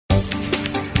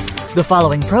The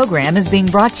following program is being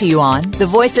brought to you on the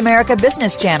Voice America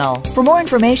Business Channel. For more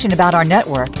information about our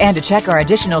network and to check our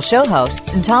additional show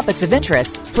hosts and topics of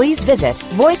interest, please visit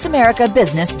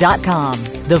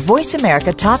voiceamericabusiness.com. The Voice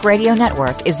America Talk Radio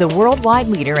Network is the worldwide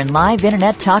leader in live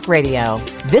Internet talk radio.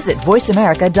 Visit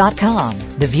voiceamerica.com.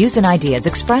 The views and ideas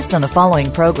expressed on the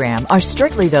following program are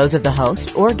strictly those of the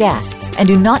host or guests and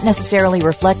do not necessarily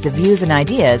reflect the views and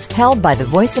ideas held by the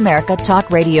Voice America Talk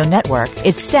Radio Network,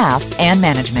 its staff, and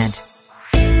management.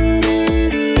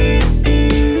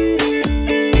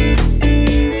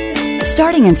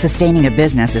 Starting and sustaining a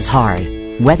business is hard,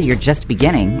 whether you're just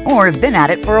beginning or have been at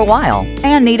it for a while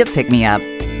and need a pick-me-up.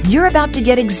 You're about to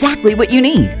get exactly what you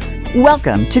need.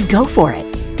 Welcome to Go For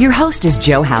It. Your host is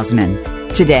Joe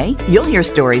Hausman. Today, you'll hear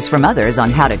stories from others on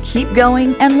how to keep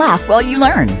going and laugh while you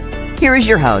learn. Here is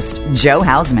your host, Joe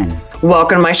Hausman.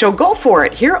 Welcome to my show, Go For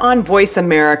It, here on Voice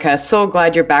America. So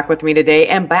glad you're back with me today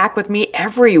and back with me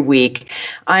every week.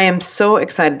 I am so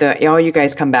excited that all you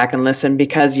guys come back and listen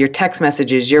because your text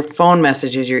messages, your phone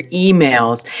messages, your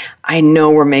emails, I know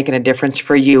we're making a difference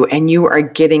for you and you are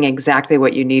getting exactly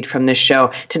what you need from this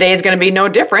show. Today is going to be no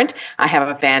different. I have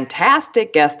a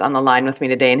fantastic guest on the line with me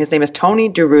today and his name is Tony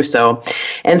DUrso.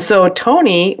 And so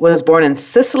Tony was born in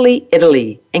Sicily,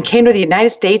 Italy and came to the United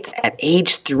States at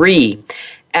age 3.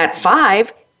 At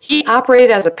 5, he operated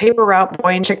as a paper route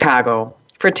boy in Chicago.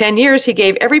 For 10 years, he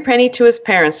gave every penny to his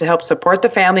parents to help support the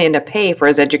family and to pay for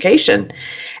his education.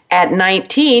 At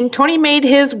 19, Tony made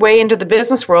his way into the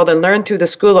business world and learned through the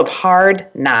school of hard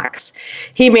knocks.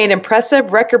 He made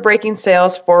impressive record-breaking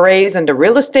sales forays into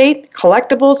real estate,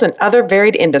 collectibles, and other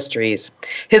varied industries.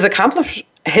 His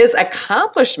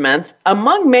accomplishments,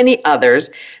 among many others,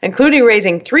 including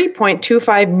raising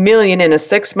 $3.25 million in a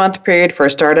 6-month period for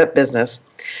a startup business.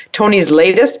 Tony's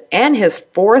latest and his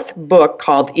 4th book,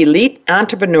 called Elite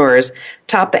Entrepreneurs,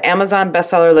 topped the Amazon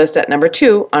bestseller list at number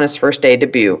 2 on his first day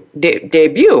debut.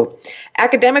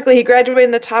 Academically, he graduated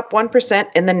in the top 1%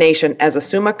 in the nation as a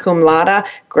summa cum laude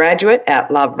graduate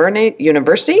at La Verne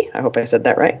University. I hope I said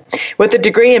that right. With a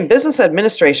degree in business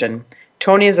administration.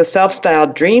 Tony is a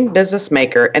self-styled dream business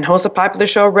maker and hosts a popular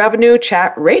show, Revenue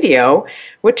Chat Radio,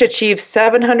 which achieved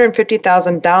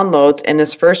 750,000 downloads in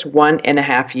his first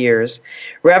 1.5 years.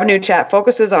 Revenue Chat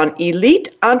focuses on elite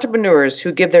entrepreneurs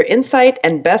who give their insight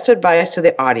and best advice to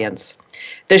the audience.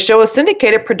 The show is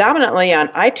syndicated predominantly on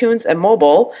iTunes and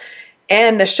mobile,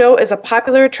 and the show is a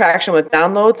popular attraction with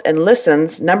downloads and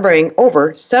listens numbering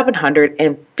over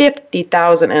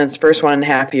 750,000 in its first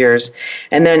 1.5 years.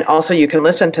 And then also you can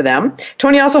listen to them.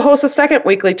 Tony also hosts a second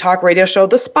weekly talk radio show,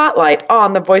 The Spotlight,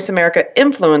 on the Voice America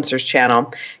Influencers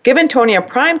channel, giving Tony a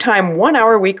primetime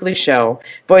 1-hour weekly show.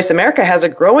 Voice America has a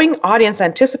growing audience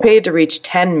anticipated to reach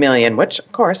 10 million, which, of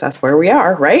course, that's where we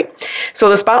are, right? So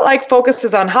The Spotlight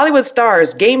focuses on Hollywood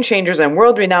stars, game changers, and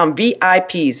world-renowned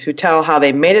VIPs who tell how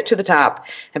they made it to the top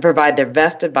and provide their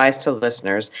best advice to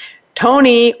listeners.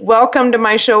 Tony, welcome to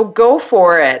my show, Go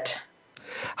For It.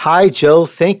 Hi, Joe.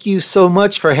 Thank you so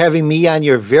much for having me on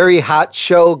your very hot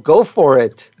show, Go For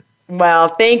It. Well,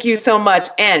 thank you so much.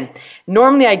 And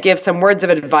normally I give some words of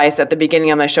advice at the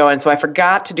beginning of my show, and so I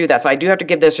forgot to do that. So I do have to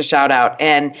give this a shout out.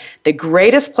 And the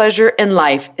greatest pleasure in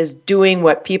life is doing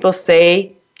what people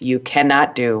say you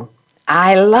cannot do.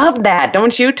 I love that.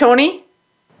 Don't you, Tony?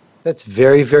 That's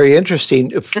very, very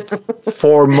interesting.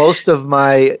 For most of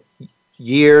my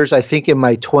years, I think in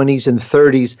my 20s and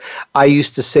 30s, I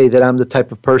used to say that I'm the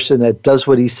type of person that does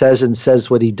what he says and says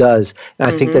what he does. And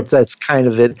I think that's kind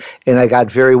of it. And I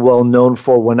got very well known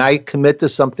for when I commit to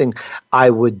something, I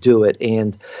would do it.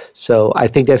 And so I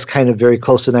think that's kind of very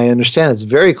close, and I understand it's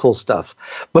very cool stuff.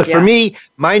 But for me,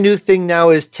 my new thing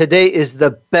now is today is the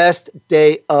best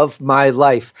day of my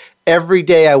life. Every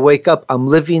day I wake up, I'm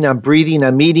living, I'm breathing,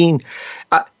 I'm eating,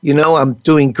 I'm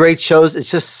doing great shows.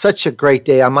 It's just such a great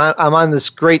day. I'm on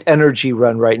this great energy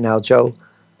run right now, Joe.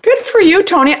 Good for you,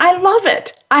 Tony. I love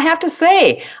it. I have to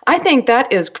say, I think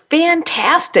that is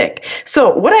fantastic.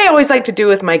 So what I always like to do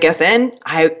with my guests, and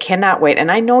I cannot wait,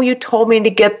 and I know you told me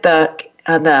to get the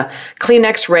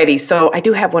Kleenex ready, so I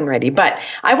do have one ready, but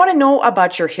I want to know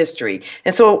about your history.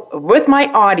 And so with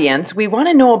my audience, we want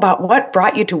to know about what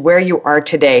brought you to where you are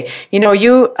today.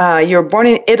 You were born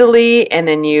in Italy, and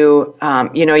then you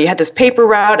had this paper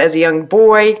route as a young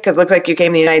boy, because it looks like you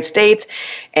came to the United States,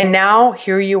 and now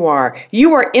here you are.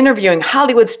 You are interviewing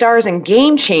Hollywood stars and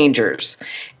game changers.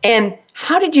 And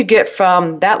how did you get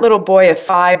from that little boy of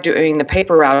 5 doing the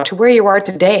paper route to where you are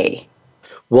today?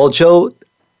 Well, Joe,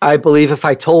 I believe if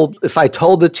I told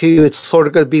it to you, it's sort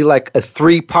of going to be like a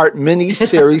 3-part mini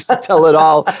series to tell it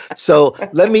all. So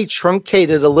let me truncate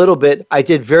it a little bit. I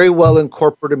did very well in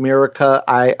corporate America.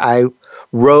 I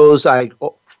rose. I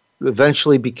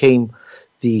eventually became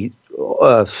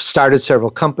started several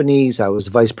companies. I was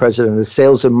vice president of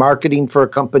sales and marketing for a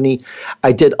company.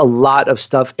 I did a lot of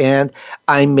stuff, and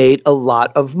I made a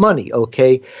lot of money,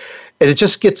 okay? And it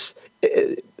just gets,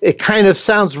 it kind of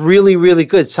sounds really, really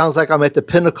good. It sounds like I'm at the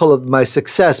pinnacle of my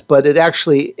success, but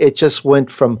it just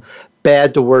went from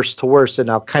bad to worse, and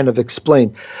I'll kind of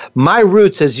explain. My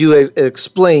roots, as you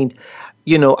explained,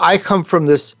 I come from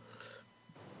this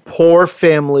poor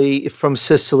family from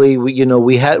Sicily. We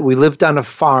lived on a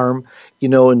farm,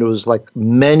 and there was like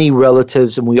many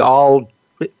relatives, and we all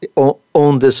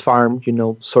owned this farm,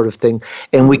 sort of thing.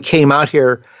 And we came out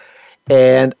here,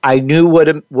 and I knew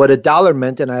what a dollar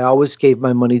meant, and I always gave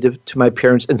my money to my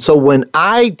parents. And so when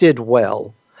I did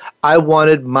well, I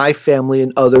wanted my family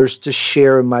and others to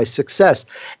share in my success.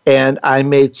 And I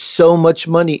made so much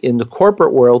money in the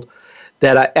corporate world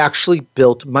that I actually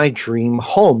built my dream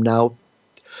home. Now,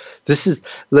 just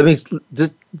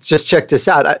check this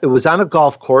out. It was on a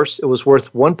golf course. It was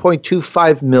worth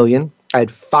 $1.25 million. I had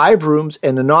 5 rooms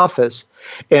and an office,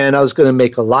 and I was going to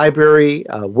make a library,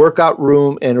 a workout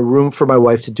room, and a room for my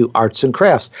wife to do arts and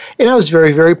crafts. And I was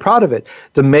very, very proud of it.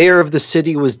 The mayor of the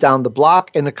city was down the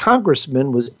block, and the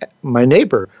congressman was my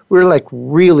neighbor. We were like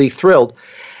really thrilled.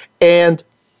 And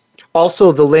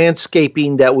also, the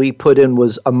landscaping that we put in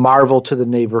was a marvel to the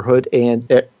neighborhood,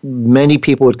 and many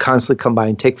people would constantly come by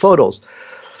and take photos.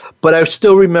 But I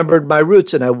still remembered my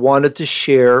roots, and I wanted to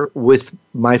share with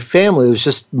my family. It was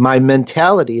just my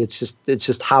mentality. It's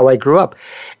just how I grew up.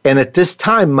 And at this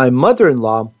time, my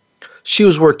mother-in-law, she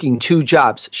was working 2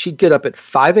 jobs. She'd get up at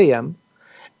 5 a.m.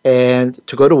 and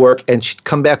to go to work, and she'd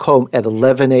come back home at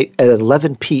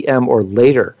 11 p.m. or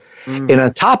later. And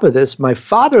on top of this, my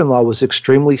father-in-law was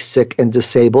extremely sick and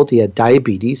disabled. He had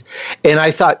diabetes. And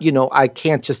I thought, I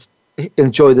can't just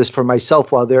enjoy this for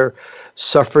myself while they're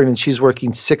suffering, and she's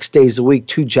working 6 days a week,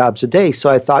 2 jobs a day. So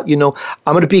I thought, I'm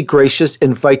going to be gracious,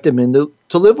 invite them in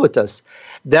to live with us.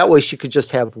 That way she could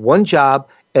just have one job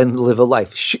and live a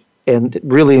life and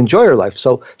really enjoy her life.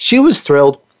 So she was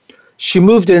thrilled. She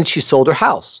moved in. She sold her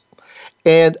house.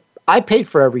 And I paid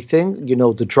for everything,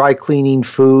 the dry cleaning,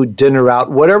 food, dinner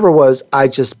out, whatever it was, I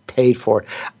just paid for it.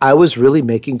 I was really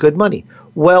making good money.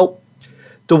 Well,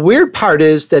 the weird part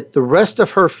is that the rest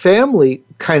of her family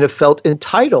kind of felt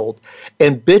entitled.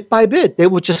 And bit by bit, they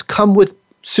would just come with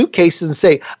suitcases and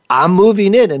say, I'm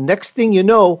moving in. And next thing you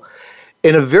know,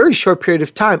 in a very short period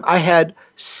of time, I had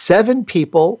 7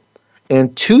 people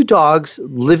and 2 dogs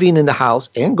living in the house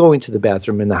and going to the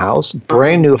bathroom in the house,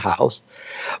 brand new house.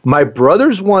 My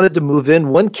brothers wanted to move in.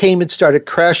 One came and started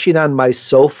crashing on my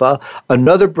sofa.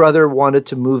 Another brother wanted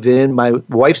to move in. My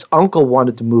wife's uncle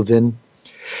wanted to move in.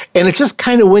 And it just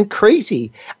kind of went crazy.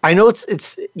 I know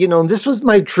it's this was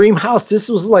my dream house. This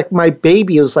was like my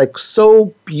baby. It was like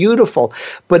so beautiful.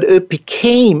 But it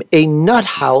became a nut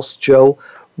house, Joe,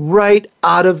 right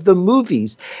out of the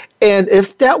movies. And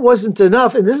if that wasn't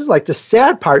enough, and this is like the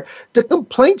sad part, the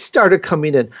complaints started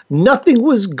coming in. Nothing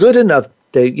was good enough.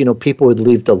 People would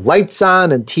leave the lights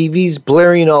on and TVs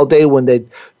blaring all day when they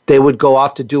would go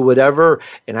off to do whatever,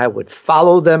 and I would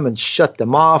follow them and shut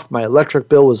them off. My electric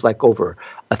bill was like over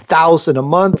 $1,000 a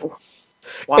month.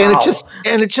 Wow. And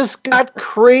it just got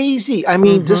crazy. I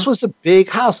mean, This was a big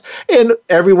house, and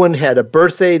everyone had a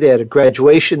birthday, they had a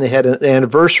graduation, they had an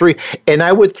anniversary, and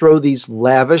I would throw these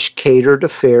lavish catered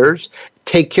affairs,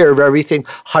 take care of everything,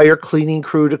 hire cleaning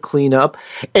crew to clean up,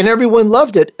 and everyone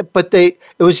loved it. But it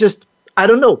was just, I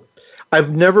don't know.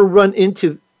 I've never run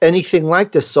into anything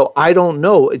like this, so I don't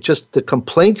know. It just, the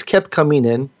complaints kept coming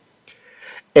in.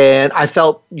 And I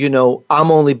felt,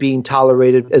 I'm only being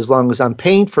tolerated as long as I'm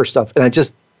paying for stuff. And I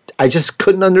just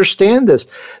couldn't understand this,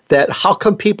 that how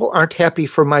come people aren't happy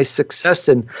for my success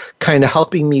and kind of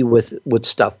helping me with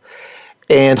stuff?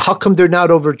 And how come they're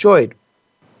not overjoyed?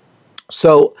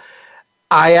 So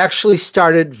I actually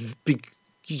started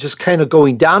just kind of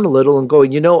going down a little and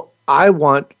going, I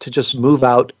want to just move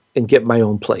out and get my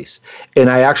own place. And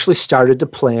I actually started to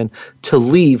plan to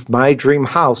leave my dream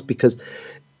house because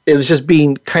it was just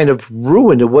being kind of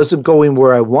ruined. It wasn't going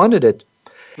where I wanted it.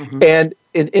 And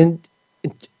and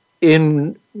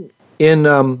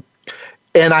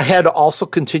I had to also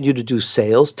continue to do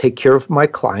sales, take care of my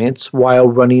clients while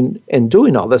running and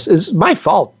doing all this. It's my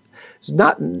fault. It's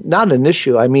not an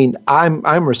issue. I mean,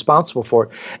 I'm responsible for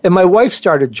it. And my wife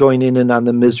started joining in on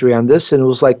the misery on this, and it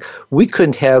was like we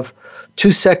couldn't have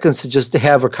 2 seconds to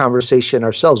have a conversation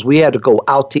ourselves. We had to go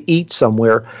out to eat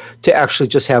somewhere to actually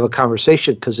just have a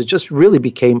conversation because it just really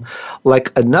became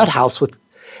like a nut house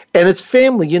and it's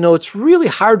family. It's really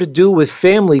hard to do with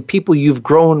family, people you've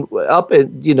grown up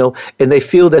and, and they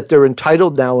feel that they're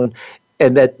entitled now.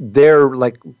 and that they're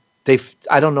like,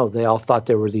 I don't know, they all thought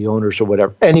they were the owners or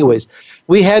whatever. Anyways,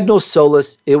 we had no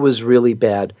solace. It was really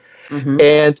bad.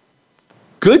 And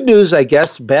good news, I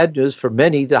guess, bad news for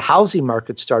many, the housing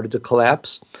market started to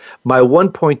collapse. My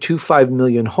 1.25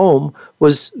 million home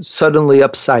was suddenly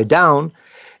upside down,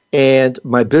 and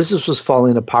my business was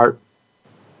falling apart.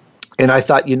 And I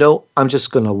thought, I'm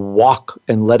just going to walk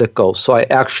and let it go. So I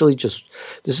actually this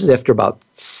is after about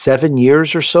 7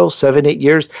 years or so, 7, 8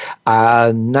 years,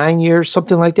 9 years,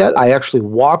 something like that. I actually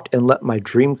walked and let my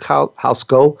dream house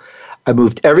go. I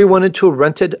moved everyone into a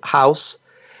rented house,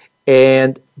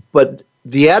 but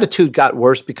the attitude got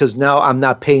worse because now I'm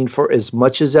not paying for as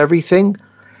much as everything.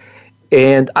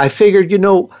 And I figured,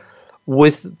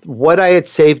 with what I had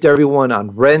saved everyone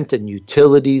on rent and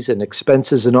utilities and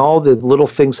expenses and all the little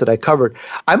things that I covered,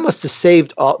 I must have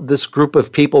saved this group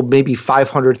of people maybe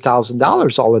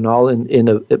 $500,000 all in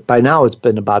all. By now, it's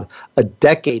been about a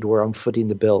decade where I'm footing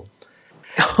the bill.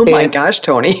 Oh my gosh,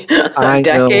 Tony. A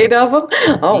decade of them?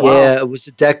 Oh, wow. Yeah, it was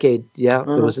a decade. Yeah,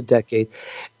 it was a decade.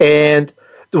 And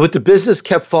with the business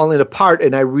kept falling apart,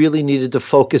 and I really needed to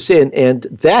focus in. And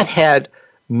that had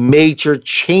major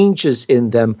changes in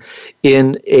them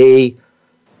in a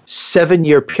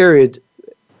 7-year period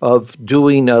of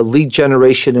doing lead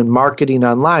generation and marketing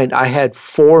online. I had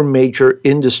 4 major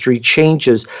industry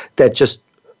changes that just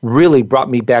really brought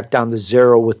me back down to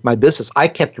zero with my business. I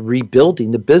kept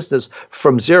rebuilding the business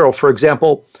from zero. For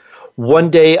example, one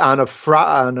day on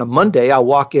a Monday, I'll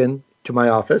walk in to my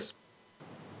office.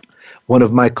 One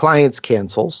of my clients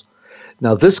cancels.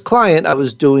 Now, this client, I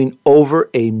was doing over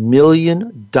 $1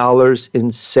 million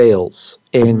in sales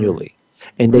annually,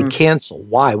 and they cancel.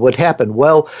 Why? What happened?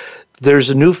 Well,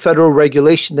 there's a new federal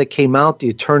regulation that came out. The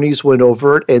attorneys went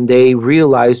over it, and they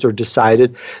realized or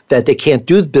decided that they can't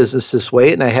do business this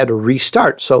way, and I had to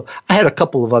restart. So I had a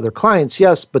couple of other clients,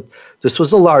 yes, but this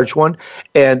was a large one,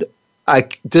 and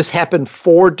this happened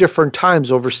 4 different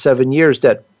times over 7 years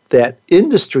that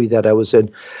industry that I was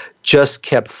in just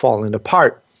kept falling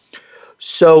apart.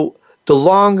 So the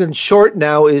long and short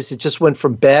now is it just went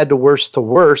from bad to worse to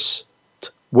worser.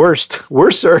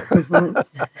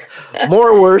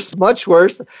 More worse, much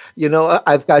worse.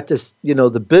 I've got this,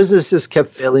 the businesses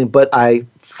kept failing, but I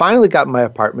finally got my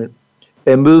apartment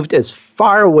and moved as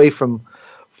far away from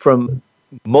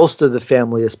most of the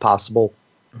family as possible,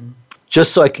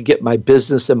 just so I could get my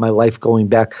business and my life going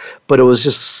back. But it was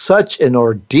just such an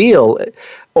ordeal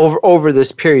over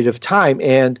this period of time.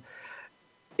 And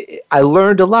I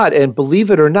learned a lot, and believe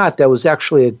it or not, that was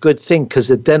actually a good thing because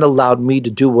it then allowed me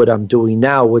to do what I'm doing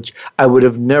now, which I would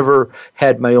have never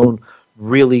had my own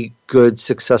really good,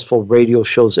 successful radio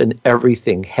shows and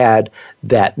everything had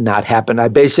that not happened. I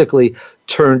basically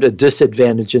turned a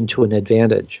disadvantage into an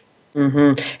advantage.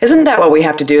 Isn't that what we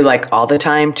have to do all the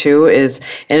time too?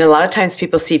 And a lot of times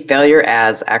people see failure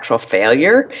as actual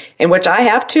failure, in which I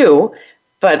have too.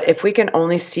 But if we can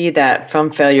only see that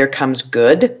from failure comes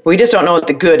good, we just don't know what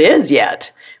the good is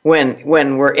yet when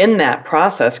we're in that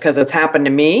process, because it's happened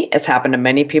to me, it's happened to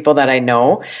many people that I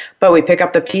know, but we pick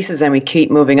up the pieces and we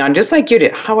keep moving on, just like you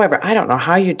did. However, I don't know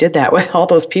how you did that with all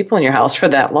those people in your house for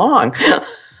that long,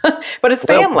 but it's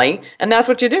family, and that's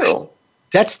what you do.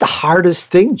 That's the hardest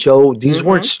thing, Joe. These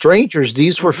weren't strangers.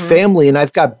 These were family. And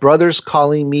I've got brothers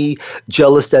calling me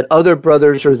jealous that other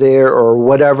brothers are there or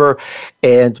whatever.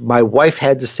 And my wife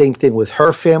had the same thing with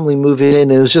her family moving in.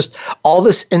 And it was just all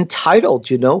this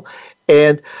entitled,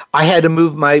 And I had to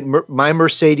move my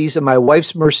Mercedes and my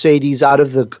wife's Mercedes out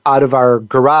of our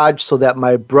garage so that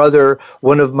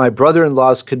one of my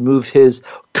brother-in-laws could move his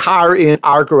car in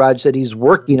our garage that he's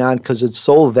working on because it's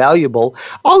so valuable.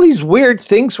 All these weird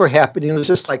things were happening. It was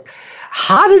just like,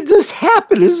 how did this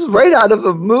happen? This is right out of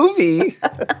a movie.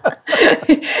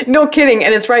 No kidding.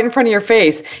 And it's right in front of your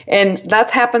face. And that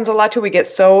happens a lot too. We get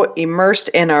so immersed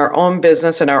in our own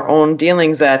business and our own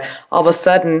dealings that all of a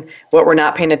sudden what we're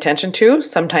not paying attention to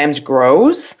sometimes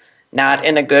grows, not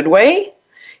in a good way.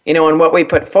 And what we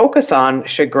put focus on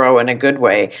should grow in a good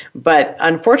way. But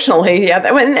unfortunately,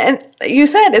 and you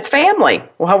said it's family.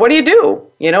 Well, what do you do?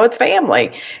 It's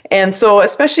family. And so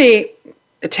especially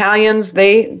Italians,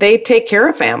 they take care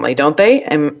of family, don't they?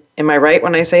 Am I right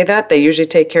when I say that? They usually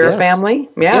take care of family?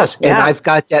 Yeah. Yes, and I've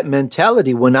got that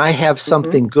mentality. When I have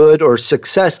something good or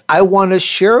success, I want to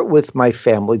share it with my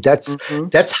family.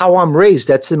 That's how I'm raised.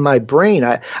 That's in my brain.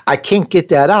 I can't get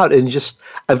that out. And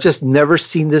I've just never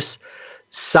seen this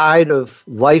side of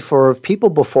life or of people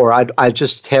before. I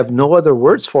just have no other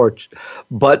words for it.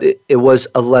 But it was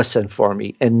a lesson for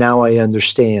me. And now I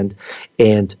understand.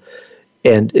 And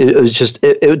And it was just,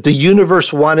 the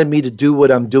universe wanted me to do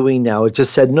what I'm doing now. It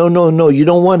just said, no, you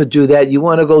don't want to do that. You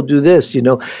want to go do this,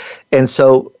 And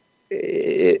so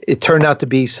it turned out to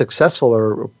be successful,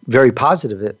 or very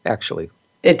positive, actually.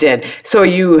 It did. So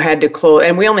you had to close,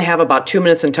 and we only have about 2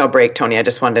 minutes until break, Tony. I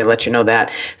just wanted to let you know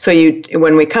that. So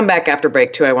when we come back after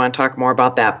break too, I want to talk more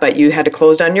about that. But you had to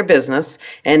close down your business,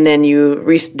 and then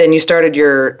you started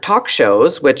your talk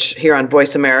shows, which here on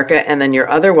Voice America, and then your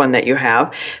other one that you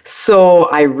have. So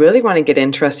I really want to get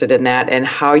interested in that and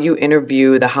how you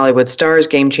interview the Hollywood stars,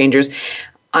 game changers.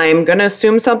 I'm going to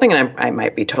assume something, and I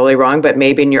might be totally wrong, but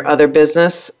maybe in your other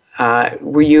business,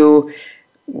 were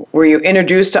you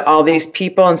introduced to all these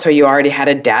people, and so you already had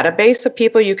a database of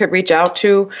people you could reach out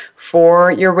to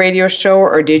for your radio show,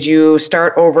 or did you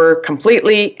start over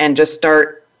completely and just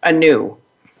start anew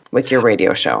with your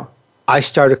radio show? I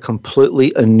started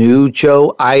completely anew,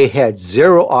 Joe. I had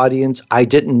zero audience. I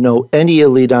didn't know any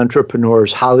elite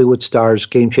entrepreneurs, Hollywood stars,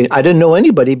 game changers. I didn't know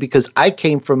anybody because I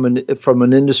came from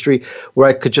an industry where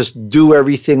I could just do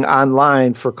everything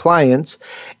online for clients,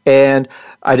 and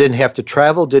I didn't have to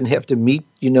travel, didn't have to meet,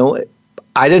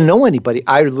 I didn't know anybody.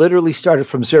 I literally started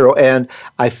from zero, and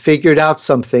I figured out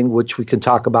something which we can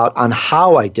talk about on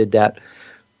how I did that.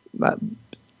 I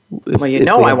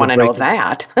want to know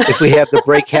that. If we have the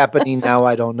break happening now,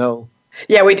 I don't know.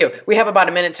 Yeah, we do. We have about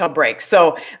a minute till break.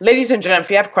 So, ladies and gentlemen,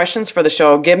 if you have questions for the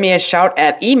show, give me a shout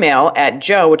at email at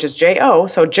Joe, which is J-O,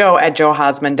 so Joe at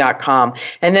joehosman.com.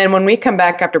 And then when we come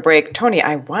back after break, Tony,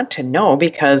 I want to know,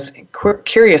 because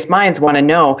curious minds want to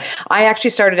know. I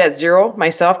actually started at zero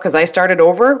myself because I started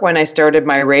over when I started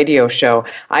my radio show.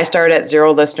 I started at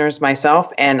 0 listeners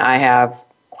myself, and I have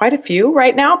quite a few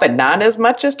right now, but not as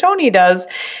much as Tony does.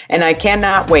 And I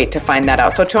cannot wait to find that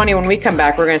out. So Tony, when we come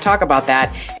back, we're going to talk about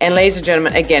that. And ladies and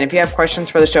gentlemen, again, if you have questions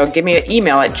for the show, give me an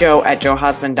email at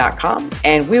joe@joehosman.com,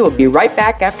 and we will be right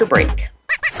back after break.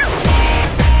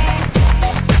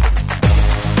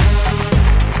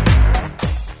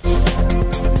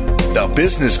 The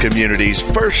business community's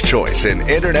first choice in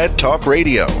Internet Talk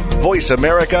Radio, Voice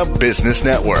America Business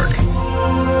Network.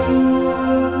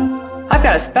 I've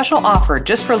got a special offer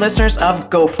just for listeners of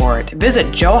Go For It. Visit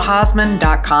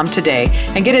joehosman.com today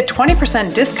and get a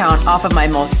 20% discount off of my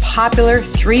most popular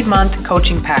 3-month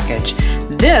coaching package.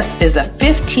 This is a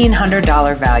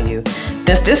 $1,500 value.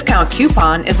 This discount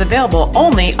coupon is available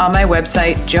only on my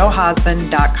website,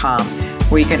 joehosman.com,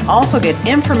 where you can also get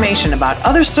information about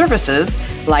other services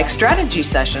like strategy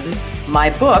sessions,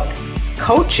 my book,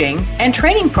 coaching, and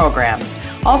training programs.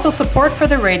 Also support for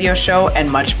the radio show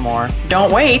and much more.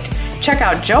 Don't wait. Check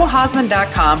out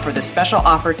joehosman.com for the special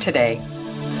offer today.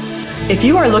 If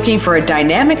you are looking for a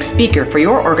dynamic speaker for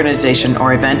your organization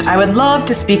or event, I would love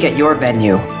to speak at your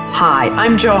venue. Hi,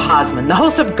 I'm Joe Hosman, the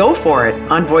host of Go For It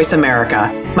on Voice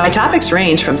America. My topics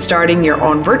range from starting your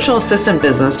own virtual assistant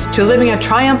business to living a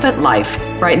triumphant life.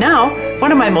 Right now,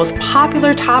 one of my most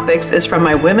popular topics is from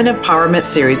my Women Empowerment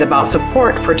series about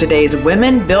support for today's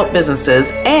women-built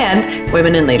businesses and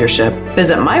women in leadership.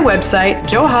 Visit my website,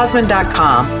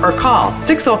 joehosman.com, or call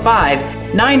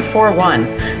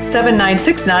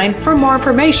 605-941-7969 for more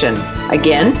information.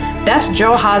 Again, that's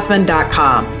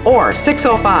joehosman.com or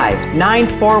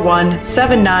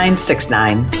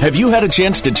 605-941-7969. Have you had a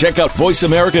chance to check out Voice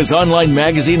America's online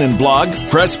magazine and blog,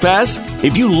 Press Pass?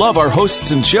 If you love our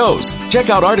hosts and shows, check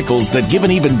out articles that give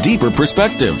an even deeper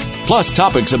perspective. Plus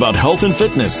topics about health and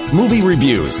fitness, movie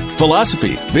reviews,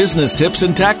 philosophy, business tips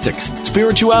and tactics,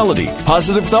 spirituality,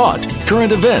 positive thought,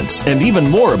 current events, and even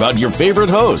more about your favorite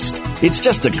host. It's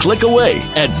just a click away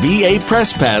at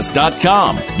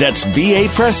vapresspass.com. That's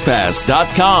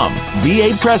vapresspass.com.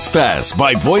 VA Press Pass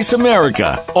by Voice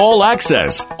America. All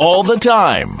access, all the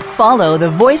time. Follow the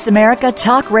Voice America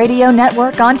Talk Radio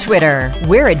Network on Twitter.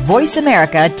 We're at Voice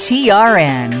America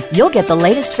TRN. You'll get the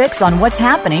latest fix on what's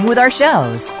happening with our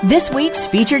shows, this week's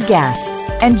featured guests,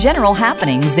 and general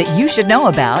happenings that you should know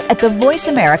about at the Voice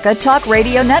America Talk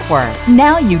Radio Network.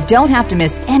 Now you don't have to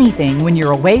miss anything when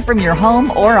you're away from your home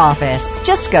or office.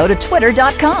 Just go to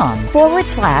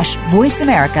twitter.com/Voice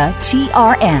America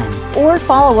TRN or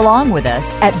follow along with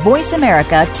us at Voice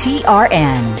America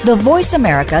TRN, the Voice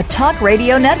America Talk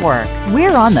Radio Network.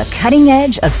 We're on the cutting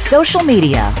edge of social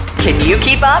media. Can you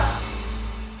keep up?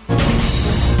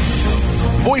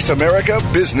 Voice America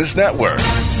Business Network,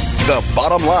 the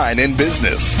bottom line in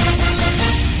business.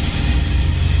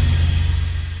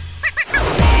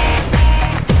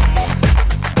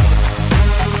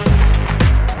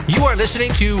 You are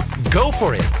listening to Go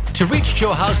For It. To reach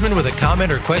Joe Hosman with a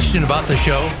comment or question about the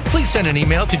show, please send an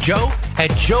email to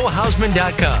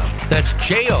joe@joehosman.com. That's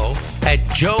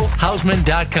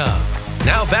J-O@joehosman.com.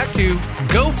 Now back to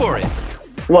Go For It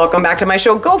Welcome back to my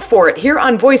show, Go For It, here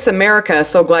on Voice America.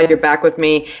 So glad you're back with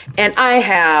me. And I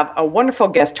have a wonderful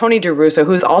guest, Tony DUrso,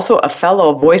 who's also a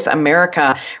fellow Voice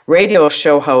America radio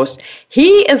show host.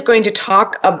 He is going to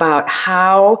talk about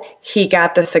how he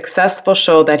got the successful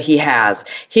show that he has.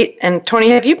 And Tony,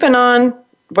 have you been on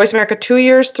Voice America 2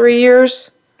 years, 3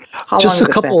 years? How just long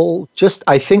a couple,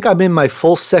 I think I'm in my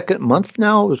full second month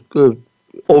now,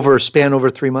 over a span over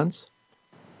 3 months.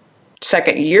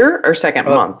 Second year or second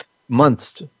month?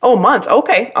 Months. Oh, months.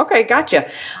 Okay,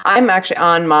 gotcha. I'm actually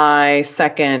on my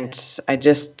starting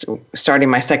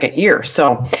my second year.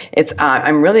 So it's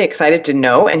I'm really excited to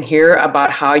know and hear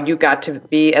about how you got to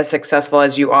be as successful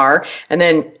as you are. And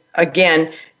then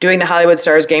again, doing the Hollywood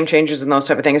Stars, Game Changers, and those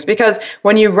type of things. Because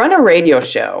when you run a radio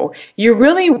show, you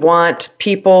really want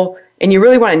people, and you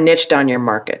really want to niche down your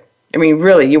market. I mean,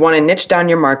 really, you want to niche down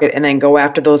your market and then go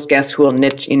after those guests who will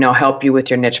niche, help you with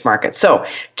your niche market. So,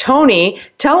 Tony,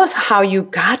 tell us how you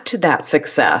got to that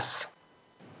success.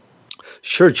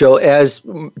 Sure, Joe. As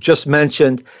just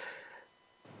mentioned,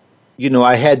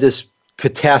 I had this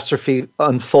catastrophe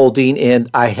unfolding, and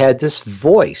I had this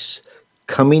voice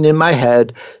coming in my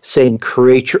head saying,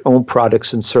 create your own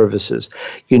products and services,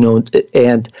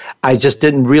 and I just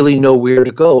didn't really know where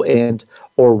to go.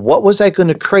 Or what was I going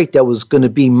to create that was going to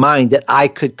be mine, that I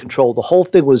could control? The whole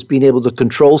thing was being able to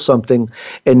control something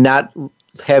and not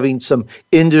having some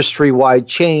industry-wide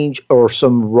change or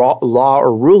some law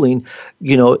or ruling,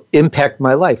 impact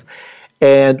my life.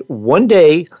 And one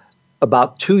day,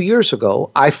 about 2 years ago,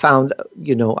 I found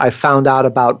out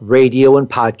about radio and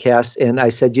podcasts, and I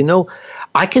said,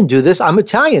 I can do this. I'm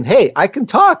Italian. Hey, I can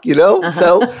talk,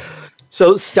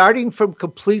 So starting from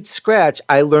complete scratch,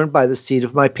 I learned by the seat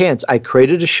of my pants. I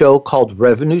created a show called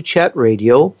Revenue Chat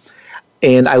Radio,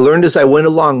 and I learned as I went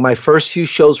along. My first few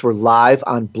shows were live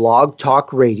on Blog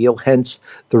Talk Radio, hence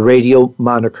the radio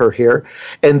moniker here.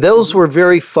 And those were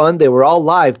very fun. They were all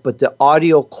live, but the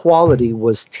audio quality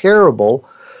was terrible.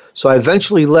 So I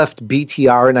eventually left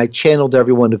BTR, and I channeled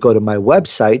everyone to go to my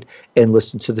website and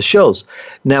listen to the shows.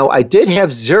 Now, I did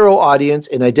have zero audience,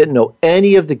 and I didn't know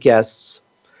any of the guests.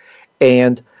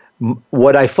 And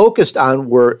what I focused on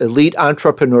were elite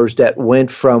entrepreneurs that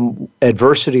went from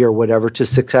adversity or whatever to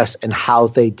success and how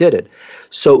they did it.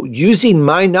 So using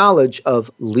my knowledge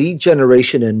of lead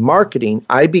generation and marketing,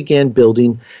 I began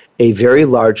building a very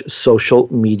large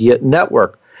social media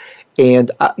network.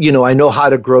 And, I know how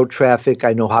to grow traffic.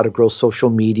 I know how to grow social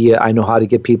media. I know how to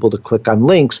get people to click on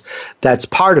links. That's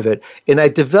part of it. And I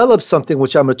developed something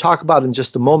which I'm going to talk about in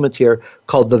just a moment here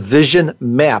called the Vision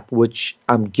Map, which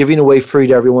I'm giving away free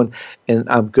to everyone. And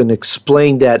I'm going to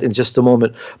explain that in just a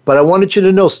moment. But I wanted you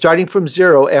to know, starting from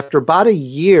zero, after about a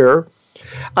year,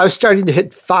 I was starting to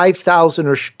hit 5,000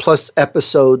 or plus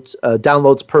episodes,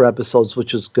 downloads per episodes,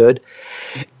 which was good.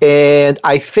 And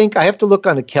I think I have to look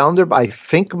on a calendar, but I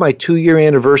think my 2-year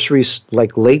anniversary is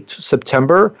like late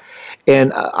September.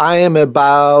 And I am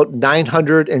about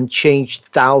 900 and change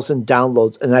thousand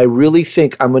downloads. And I really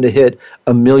think I'm going to hit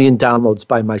 1 million downloads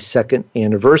by my second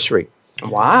anniversary.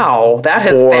 Wow, that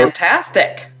is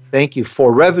fantastic. Thank you,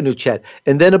 for Revenue Chat.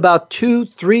 And then about 3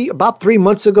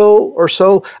 months ago or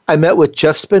so, I met with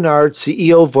Jeff Spinard,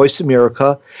 CEO of Voice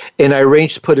America, and I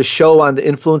arranged to put a show on the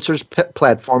Influencers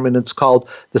platform, and it's called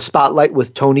The Spotlight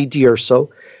with Tony DUrso.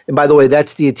 And by the way,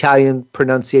 that's the Italian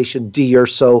pronunciation,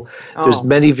 DUrso. There's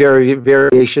many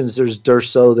variations. There's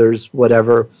D'Urso, there's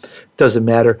whatever. Doesn't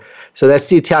matter. So that's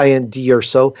the Italian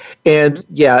DUrso. And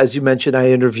yeah, as you mentioned, I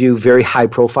interview very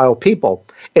high-profile people.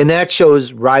 And that show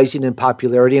is rising in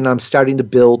popularity, and I'm starting to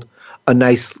build a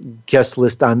nice guest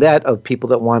list on that of people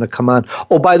that want to come on.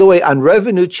 Oh, by the way, on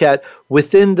Revenue Chat,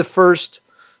 within the first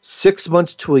 6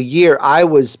 months to a year, I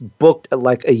was booked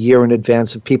like a year in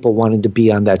advance of people wanting to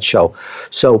be on that show.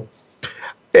 So,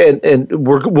 and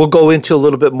we'll go into a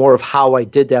little bit more of how I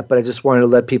did that, but I just wanted to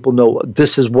let people know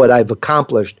this is what I've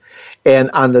accomplished. And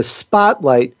on the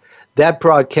Spotlight, that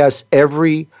broadcasts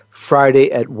every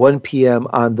Friday at 1 p.m.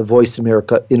 on the Voice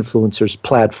America Influencers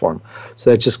platform. So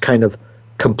that just kind of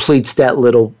completes that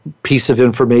little piece of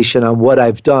information on what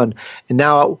I've done. And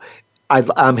now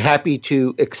I'm happy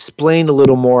to explain a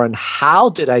little more on how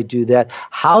did I do that?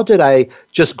 How did I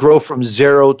just grow from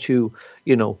zero to,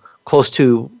 close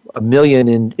to 1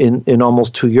 million in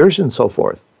almost 2 years and so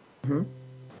forth? Mm-hmm.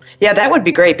 Yeah, that would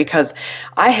be great because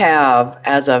I have,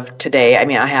 as of today,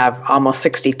 I have almost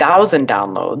 60,000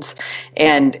 downloads.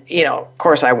 And, of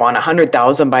course, I want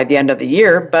 100,000 by the end of the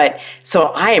year. But so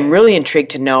I am really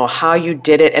intrigued to know how you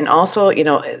did it. And also,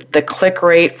 the click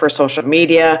rate for social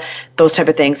media, those type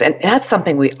of things. And that's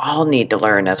something we all need to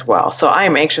learn as well. So I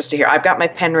am anxious to hear. I've got my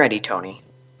pen ready, Tony.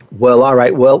 Well, all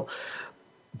right. Well,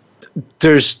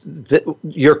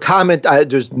 your comment.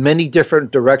 There's many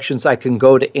different directions I can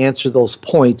go to answer those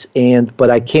points, but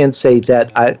I can say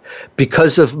that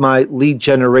because of my lead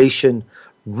generation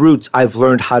roots, I've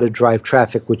learned how to drive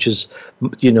traffic, which is,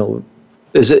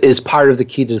 is part of the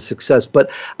key to success.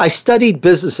 But I studied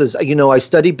businesses.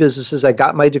 I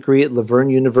got my degree at Laverne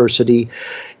University,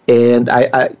 and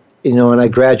and I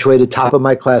graduated top of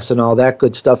my class and all that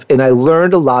good stuff. And I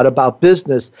learned a lot about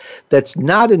business that's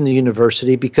not in the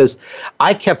university, because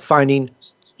I kept finding,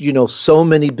 so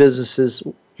many businesses,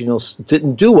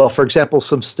 didn't do well. For example,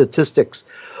 some statistics.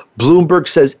 Bloomberg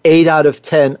says 8 out of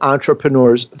 10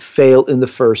 entrepreneurs fail in the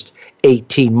first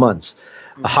 18 months.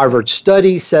 A Harvard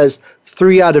study says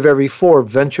 3 out of every 4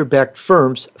 venture-backed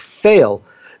firms fail.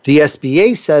 The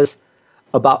SBA says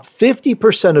about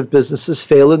 50% of businesses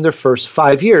fail in their first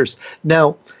 5 years.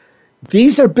 Now,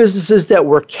 these are businesses that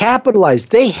were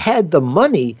capitalized. They had the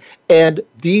money, and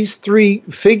these 3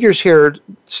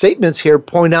 statements here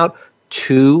point out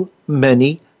too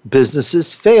many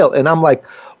businesses fail. And I'm like,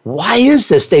 why is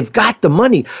this? They've got the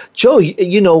money. Joe,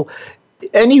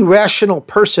 any rational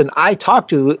person I talk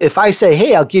to, if I say,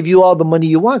 hey, I'll give you all the money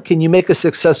you want, can you make a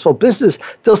successful business?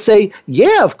 They'll say,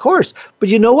 yeah, of course. But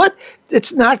you know what?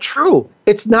 It's not true.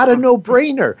 It's not a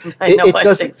no-brainer. It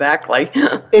doesn't, exactly.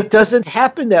 It doesn't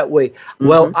happen that way. Mm-hmm.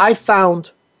 Well, I found,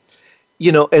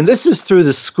 and this is through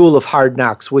the School of Hard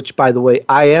Knocks, which, by the way,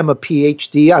 I am a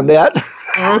PhD on that.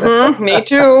 Mm-hmm.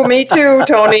 Me too,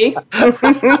 Tony.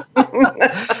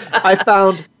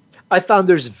 I found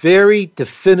there's very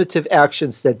definitive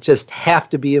actions that just have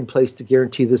to be in place to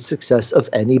guarantee the success of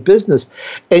any business.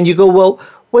 And you go, well,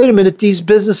 wait a minute, these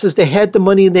businesses, they had the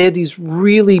money and they had these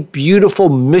really beautiful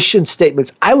mission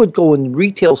statements. I would go in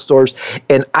retail stores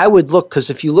and I would look, because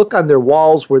if you look on their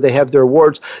walls where they have their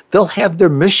awards, they'll have their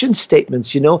mission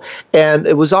statements, and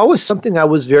it was always something I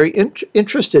was very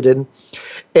interested in.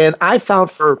 And I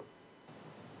found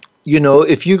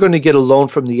if you're going to get a loan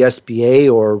from the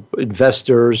SBA or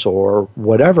investors or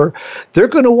whatever, they're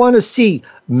going to want to see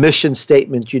mission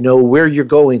statement, where you're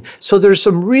going. So there's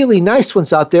some really nice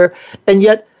ones out there, and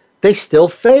yet they still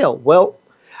fail. Well,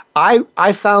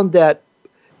 I found that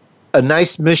a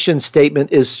nice mission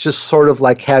statement is just sort of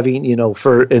like having,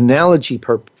 for an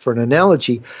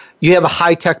analogy, you have a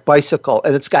high-tech bicycle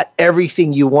and it's got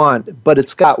everything you want, but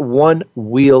it's got one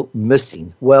wheel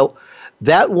missing. Well,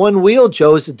 that one wheel,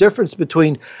 Joe, is the difference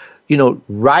between,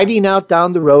 riding out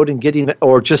down the road and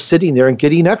or just sitting there and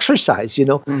getting exercise.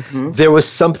 Mm-hmm. There was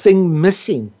something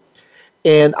missing.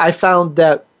 And I found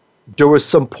that there were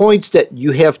some points that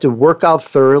you have to work out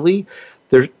thoroughly,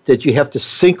 that you have to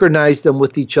synchronize them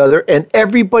with each other. And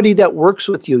everybody that works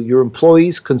with you, your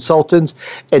employees, consultants,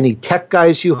 any tech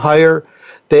guys you hire,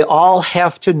 they all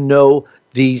have to know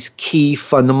these key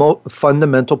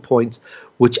fundamental points,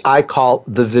 which I call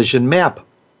the vision map.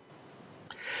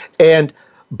 And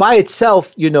by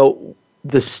itself,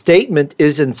 the statement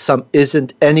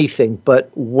isn't anything,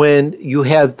 but when you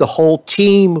have the whole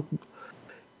team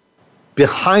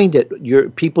behind it, your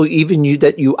people, even you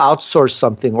that you outsource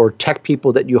something, or tech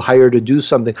people that you hire to do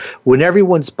something, when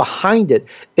everyone's behind it,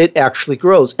 it actually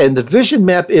grows. And the vision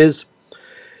map is,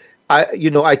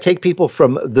 I take people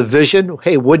from the vision.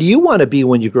 Hey, what do you want to be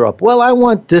when you grow up? Well, I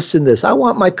want this and this. I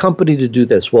want my company to do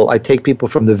this. Well, I take people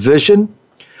from the vision.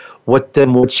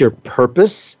 What's your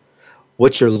purpose?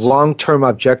 What's your long-term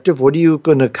objective? What are you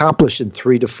going to accomplish in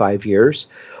 3 to 5 years?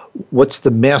 What's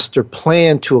the master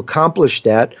plan to accomplish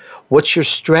that? What's your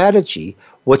strategy?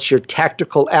 What's your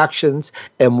tactical actions?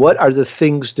 And what are the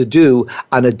things to do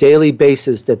on a daily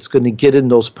basis that's going to get in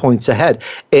those points ahead?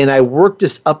 And I worked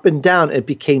this up and down. It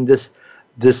became this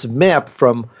map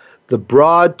from the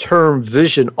broad term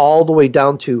vision all the way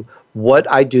down to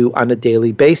what I do on a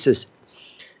daily basis.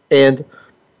 And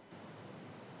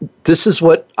this is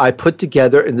what I put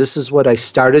together, and this is what I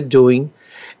started doing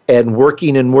and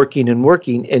working and working and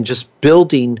working and just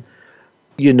building,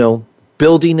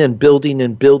 building and building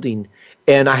and building.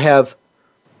 And I have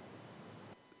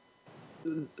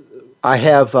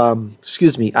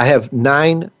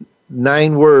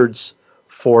 9 words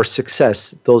for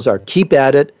success. Those are keep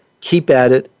at it,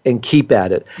 and keep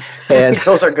at it. And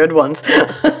those are good ones.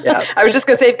 Yeah. I was just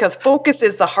going to say, because focus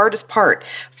is the hardest part.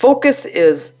 Focus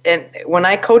is, and when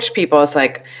I coach people, it's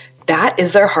like, that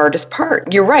is their hardest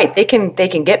part. You're right. They can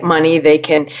get money. They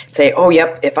can say, oh,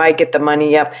 yep, if I get the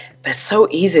money, yep. But it's so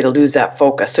easy to lose that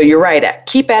focus. So you're right.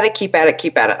 Keep at it, keep at it,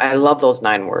 keep at it. I love those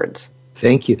 9 words.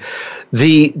 Thank you.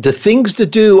 The things to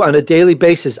do on a daily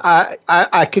basis,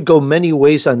 I could go many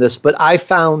ways on this, but I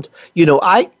found,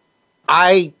 I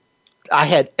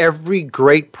had every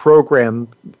great program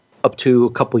up to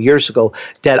a couple years ago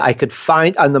that I could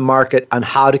find on the market on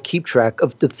how to keep track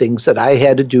of the things that I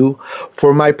had to do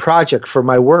for my project, for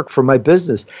my work, for my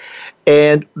business.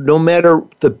 And no matter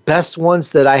the best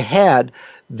ones that I had,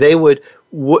 they would,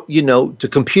 the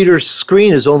computer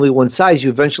screen is only one size. You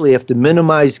eventually have to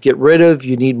minimize, get rid of.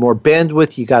 You need more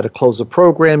bandwidth. You got to close a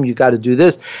program. You got to do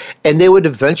this. And they would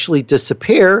eventually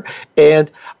disappear. And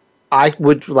I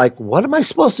would like, what am I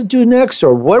supposed to do next?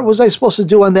 Or what was I supposed to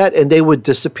do on that? And they would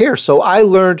disappear. So I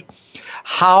learned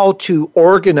how to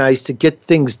organize to get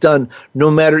things done,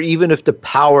 no matter even if the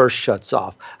power shuts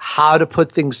off, how to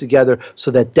put things together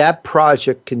so that that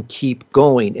project can keep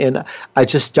going. And I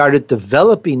just started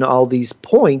developing all these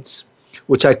points,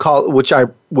 which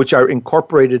are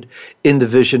incorporated in the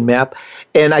vision map.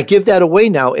 And I give that away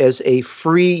now as a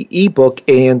free ebook,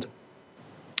 and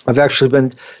I've actually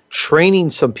been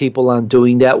training some people on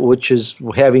doing that, which is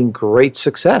having great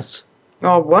success.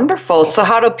 Oh, wonderful. So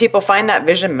how do people find that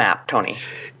vision map, Tony?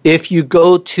 If you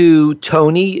go to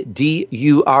Tony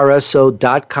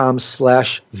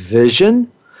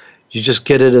DUrso.com/vision, you just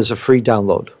get it as a free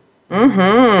download.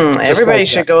 Everybody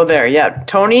should go there. Yeah.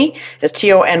 Tony is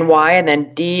Tony, and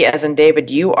then D as in David,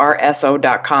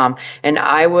 URSO.com. And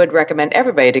I would recommend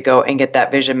everybody to go and get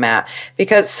that vision map,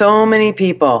 because so many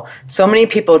people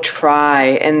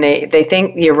try, and they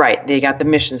think, you're right, they got the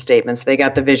mission statements, they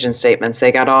got the vision statements, they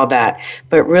got all that.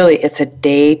 But really, it's a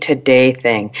day-to-day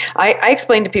thing. I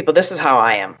explain to people, this is how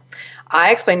I am. I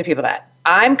explain to people that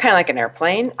I'm kind of like an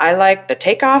airplane. I like the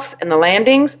takeoffs and the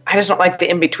landings. I just don't like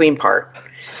the in-between part.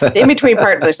 The in-between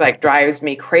part just like drives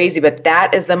me crazy, but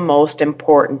that is the most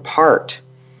important part.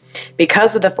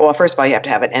 Because of first of all, you have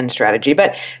to have an end strategy,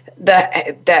 but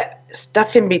that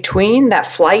stuff in between, that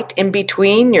flight in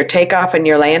between your takeoff and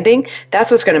your landing, that's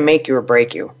what's going to make you or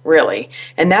break you, really.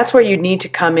 And that's where you need to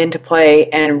come into play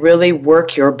and really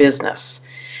work your business.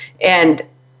 And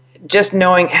just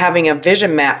having a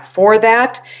vision map for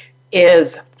that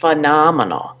is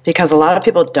phenomenal, because a lot of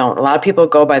people don't. A lot of people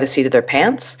go by the seat of their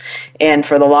pants. And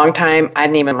for the long time, I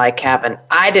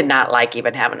did not like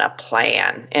even having a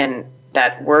plan. And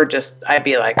that word I'd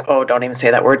be like, oh, don't even say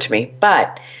that word to me.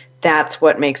 But that's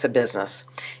what makes a business.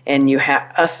 And you have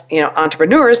us,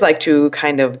 entrepreneurs like to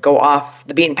kind of go off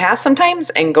the beaten path sometimes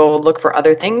and go look for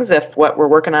other things if what we're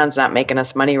working on is not making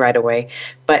us money right away.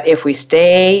 But if we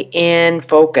stay in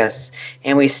focus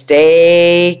and we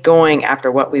stay going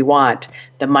after what we want,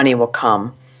 the money will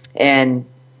come. And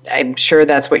I'm sure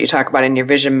that's what you talk about in your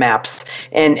vision maps,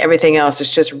 and everything else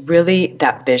is just really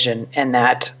that vision and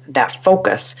that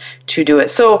focus to do it.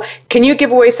 So can you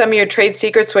give away some of your trade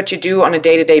secrets, what you do on a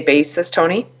day-to-day basis,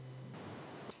 Tony?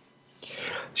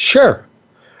 Sure.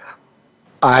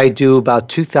 I do about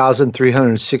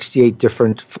 2,368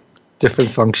 different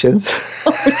functions.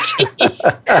 Oh, jeez.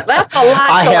 That's a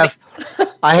lot.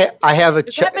 I have a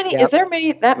check. Is there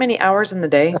that many hours in the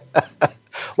day?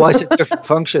 Well, I said different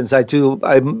functions. I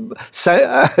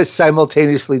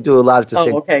simultaneously do a lot at the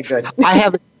same. Oh, okay, good. I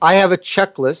have a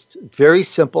checklist, very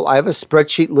simple. I have a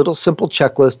spreadsheet, little simple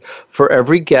checklist for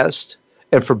every guest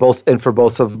and for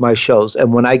both of my shows.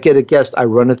 And when I get a guest, I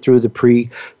run it through the pre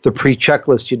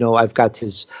checklist. I've got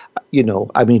his,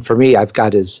 for me, I've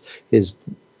got his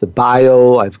the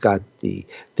bio, I've got the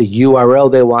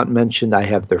URL they want mentioned, I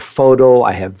have their photo,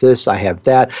 I have this, I have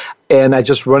that, and I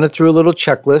just run it through a little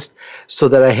checklist so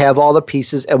that I have all the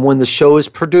pieces. And when the show is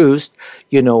produced,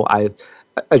 I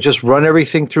just run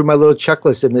everything through my little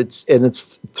checklist, and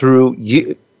it's through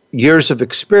years of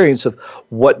experience of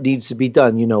what needs to be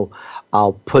done.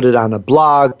 I'll put it on a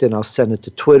blog, then I'll send it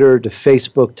to Twitter, to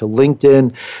Facebook, to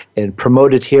LinkedIn, and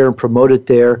promote it here and promote it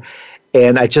there.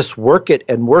 And I just work it.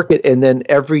 And then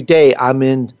every day I'm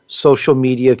in social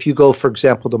media. If you go, for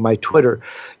example, to my Twitter,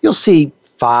 you'll see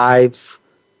 5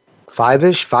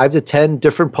 to 10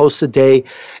 different posts a day.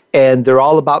 And they're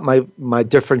all about my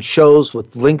different shows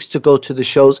with links to go to the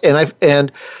shows. And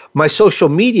my social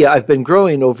media, I've been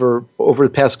growing over the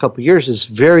past couple of years, is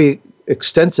very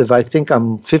extensive. I think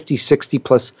I'm 50, 60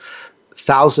 plus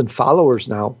thousand followers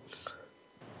now.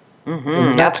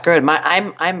 Mm-hmm. That's good.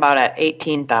 I'm about at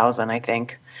 18,000, I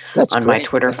think, on my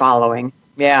Twitter following.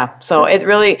 Yeah. So it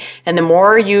really, and the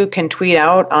more you can tweet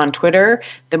out on Twitter,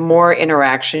 the more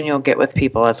interaction you'll get with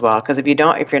people as well. Because if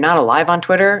you're not alive on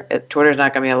Twitter, Twitter's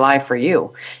not going to be alive for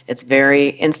you. It's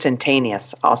very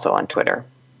instantaneous also on Twitter.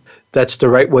 That's the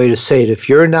right way to say it. If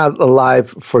you're not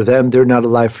alive for them, they're not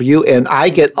alive for you. And I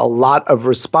get a lot of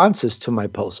responses to my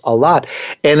posts, a lot.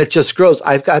 And it just grows.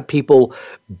 I've got people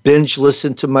binge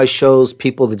listen to my shows,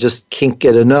 people that just can't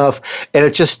get enough. And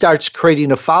it just starts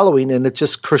creating a following, and it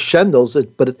just crescendos.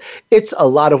 But it's a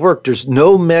lot of work. There's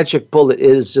no magic bullet.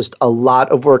 It is just a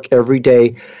lot of work every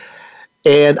day.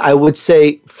 And I would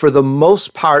say for the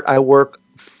most part, I work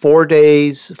 4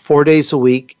 days a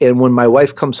week. And when my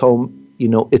wife comes home,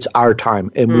 it's our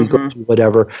time, and we go do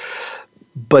whatever.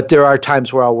 But there are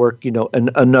times where I'll work,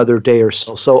 another day or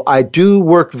so. So I do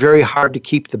work very hard to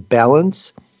keep the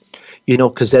balance,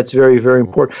 because that's very, very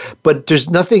important. But there's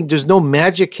no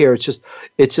magic here.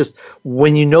 It's just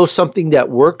when you know something that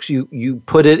works, you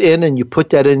put it in, and you put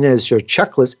that in as your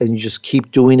checklist, and you just keep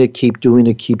doing it.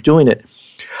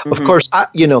 Of course,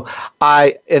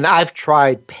 I've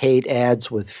tried paid ads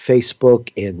with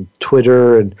Facebook and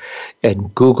Twitter and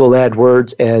Google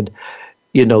AdWords, and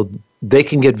they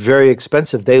can get very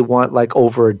expensive. They want like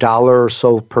over $1 or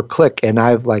so per click, and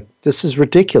this is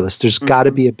ridiculous. There's got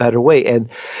to be a better way. And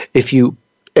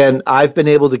I've been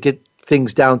able to get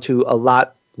things down to a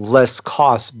lot less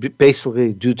cost,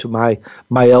 basically due to my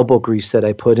elbow grease that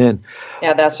I put in.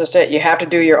 Yeah, that's just it. You have to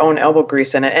do your own elbow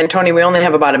grease in it. And Tony, we only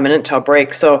have about a minute till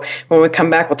break. So when we come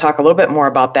back, we'll talk a little bit more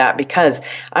about that, because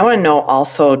I want to know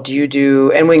also, do you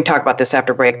do, and we can talk about this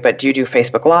after break, but do you do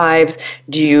Facebook Lives?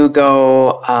 Do you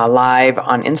go live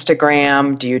on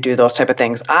Instagram? Do you do those type of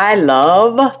things? I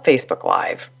love Facebook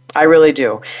Live. I really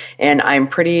do. And I'm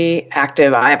pretty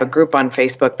active. I have a group on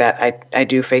Facebook that I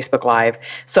do Facebook Live.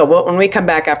 So when we come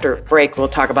back after break, we'll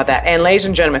talk about that. And ladies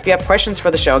and gentlemen, if you have questions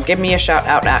for the show, give me a shout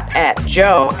out at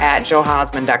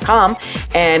joe@joehausman.com,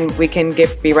 and we can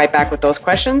be right back with those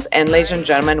questions. And ladies and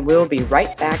gentlemen, we'll be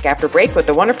right back after break with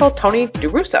the wonderful Tony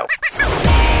DUrso.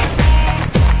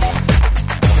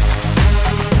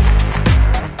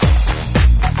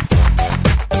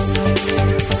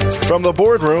 From the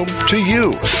boardroom to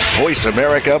you, Voice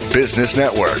America Business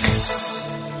Network.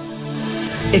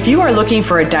 If you are looking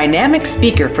for a dynamic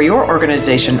speaker for your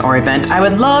organization or event, I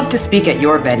would love to speak at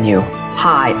your venue.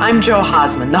 Hi, I'm Joe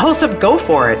Hausman, the host of Go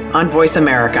For It on Voice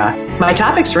America. My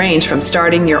topics range from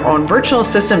starting your own virtual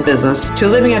assistant business to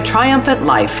living a triumphant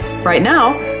life. Right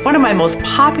now, one of my most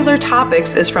popular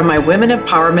topics is from my Women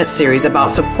Empowerment series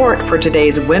about support for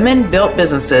today's women-built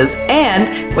businesses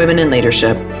and women in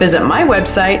leadership. Visit my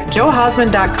website,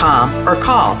 joehausman.com, or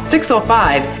call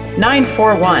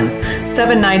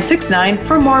 605-941-7969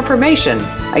 for more information.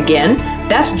 Again,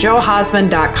 that's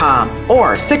joehausman.com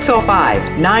or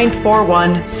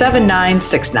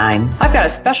 605-941-7969. I've got a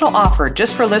special offer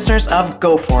just for listeners of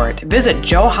Go For It. Visit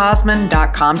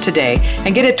joehausman.com today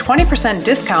and get a 20%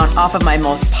 discount off of my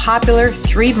most popular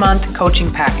 3-month coaching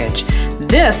package.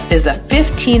 This is a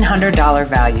 $1,500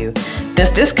 value.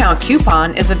 This discount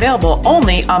coupon is available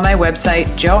only on my website,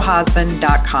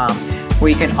 joehausman.com,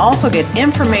 where you can also get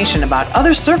information about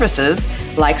other services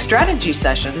like strategy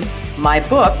sessions, my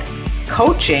book,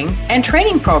 coaching, and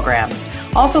training programs.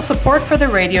 Also support for the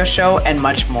radio show and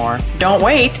much more. Don't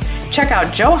wait. Check out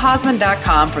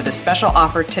joehausman.com for the special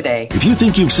offer today. If you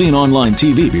think you've seen online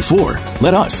TV before,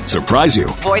 let us surprise you.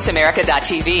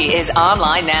 VoiceAmerica.tv is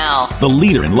online now. The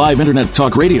leader in live internet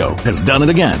talk radio has done it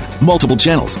again. Multiple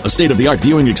channels, a state-of-the-art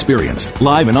viewing experience,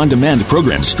 live and on-demand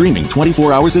programs streaming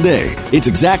 24 hours a day. It's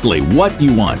exactly what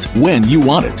you want, when you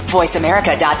want it.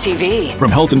 VoiceAmerica.tv.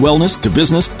 From health and wellness to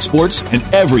business, sports, and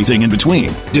everything in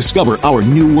between. Discover our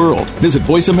new world. Visit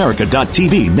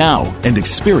VoiceAmerica.tv now and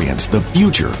experience the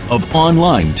future of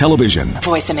online television.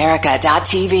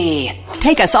 VoiceAmerica.tv.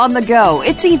 Take us on the go.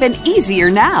 It's even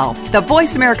easier now. The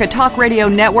Voice America Talk Radio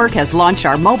Network has launched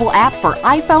our mobile app for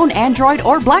iPhone, Android,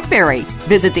 or BlackBerry.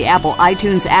 Visit the Apple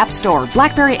iTunes App Store,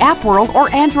 BlackBerry App World,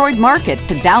 or Android Market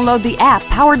to download the app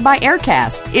powered by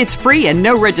Aircast. It's free and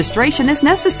no registration is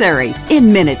necessary.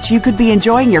 In minutes, you could be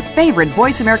enjoying your favorite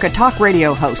Voice America Talk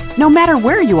Radio host, no matter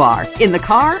where you are. In the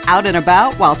car, out and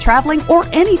about, while traveling, or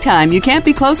anytime you can't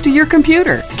be close to your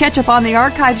computer. Catch up on the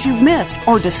archives you've missed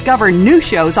or discover new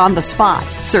shows on the spot.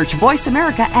 Search Voice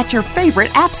America at your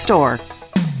favorite app store.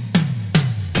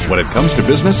 When it comes to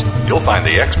business, you'll find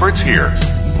the experts here.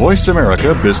 Voice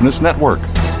America Business Network.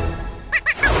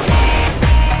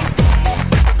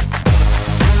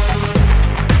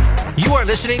 You are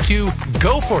listening to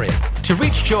Go For It. To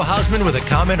reach Joe Hausman with a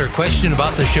comment or question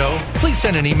about the show, please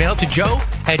send an email to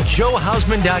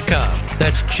joe@joehausman.com.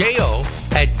 That's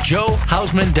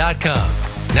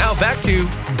J-O@joehausman.com. Now back to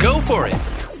Go For It.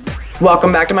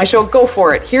 Welcome back to my show, Go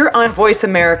For It, here on Voice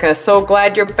America. So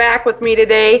glad you're back with me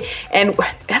today. And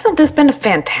hasn't this been a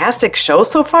fantastic show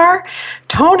so far?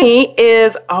 Tony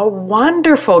is a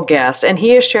wonderful guest, and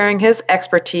he is sharing his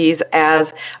expertise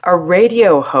as a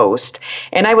radio host.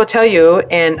 And I will tell you,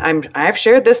 and I've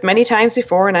shared this many times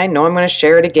before, and I know I'm going to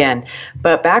share it again,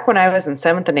 but back when I was in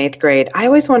 7th and 8th grade, I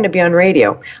always wanted to be on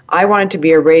radio. I wanted to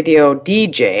be a radio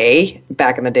DJ.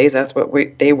 Back in the days, that's what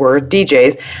they were,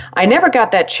 DJs. I never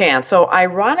got that chance. So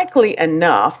ironically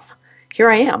enough, here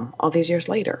I am all these years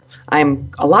later.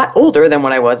 I'm a lot older than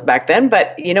when I was back then,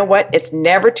 but you know what? It's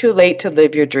never too late to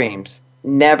live your dreams.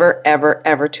 Never, ever,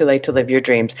 ever too late to live your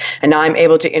dreams. And now I'm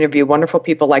able to interview wonderful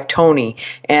people like Tony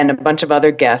and a bunch of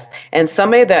other guests. And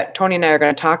somebody that Tony and I are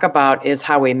going to talk about is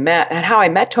how we met. And how I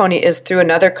met Tony is through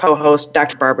another co-host,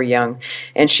 Dr. Barbara Young.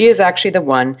 And she is actually the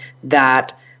one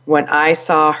that when I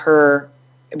saw her,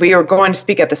 we were going to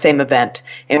speak at the same event.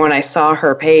 And when I saw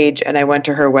her page and I went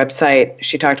to her website,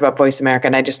 she talked about Voice America,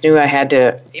 and I just knew I had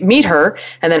to meet her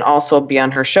and then also be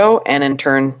on her show. And in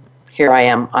turn, here I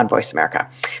am on Voice America.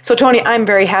 So, Tony, I'm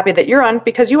very happy that you're on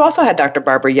because you also had Dr.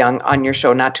 Barbara Young on your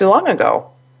show not too long ago.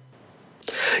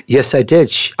 Yes, I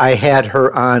did. I had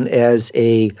her on as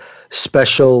a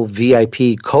special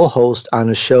VIP co-host on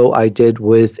a show I did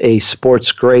with a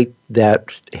sports great that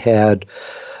had,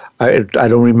 I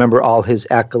don't remember all his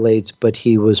accolades, but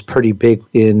he was pretty big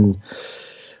in,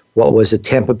 what was it,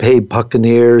 Tampa Bay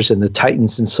Buccaneers and the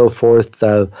Titans and so forth.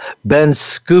 Ben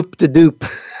Scoop the Doop.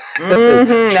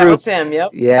 That was him. Yep.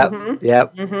 Yep.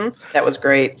 Yep. That was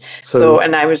great. So,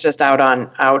 and I was just out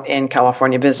in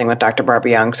California visiting with Dr. Barbara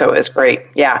Young. So it was great.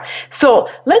 Yeah. So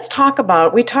let's talk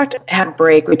about, we talked at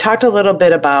break, we talked a little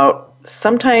bit about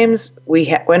sometimes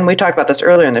when we talked about this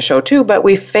earlier in the show too, but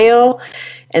we fail,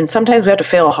 and sometimes we have to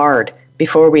fail hard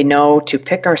before we know to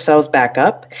pick ourselves back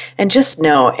up and just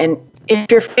know. And if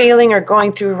you're failing or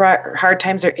going through hard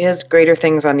times, there is greater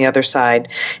things on the other side.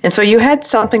 And so you had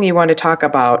something you want to talk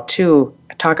about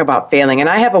failing. And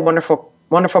I have a wonderful,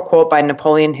 wonderful quote by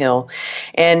Napoleon Hill.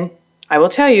 And I will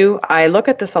tell you, I look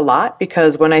at this a lot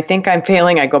because when I think I'm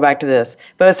failing, I go back to this.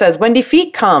 But it says, when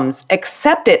defeat comes,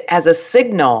 accept it as a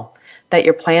signal that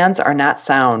your plans are not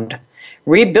sound.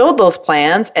 Rebuild those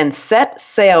plans and set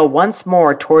sail once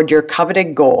more toward your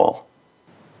coveted goal.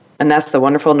 And that's the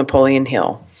wonderful Napoleon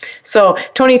Hill. So,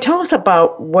 Tony, tell us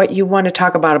about what you want to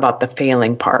talk about the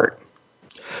failing part.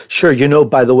 Sure. You know,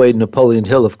 by the way, Napoleon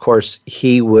Hill, of course,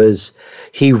 he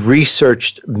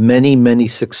researched many, many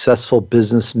successful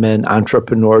businessmen,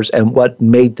 entrepreneurs, and what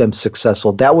made them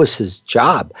successful. That was his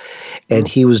job. And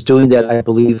he was doing that, I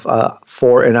believe,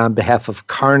 for and on behalf of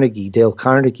Dale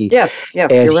Carnegie. Yes,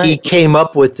 and you're right. He came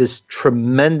up with this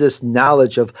tremendous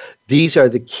knowledge of these are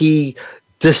the key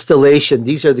distillation.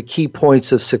 These are the key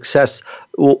points of success,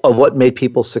 of what made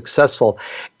people successful.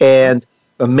 And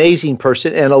amazing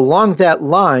person. And along that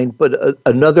line, but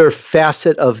another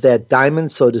facet of that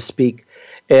diamond, so to speak,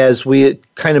 as we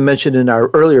kind of mentioned in our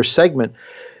earlier segment,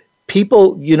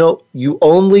 people, you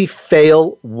only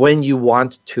fail when you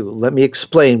want to. Let me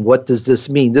explain. What does this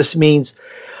mean? This means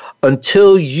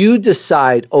until you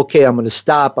decide, okay, I'm going to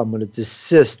stop, I'm going to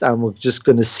desist, I'm just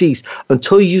going to cease.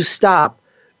 Until you stop,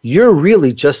 you're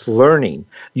really just learning.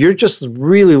 You're just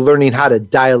really learning how to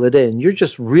dial it in. You're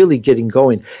just really getting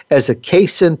going. As a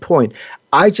case in point,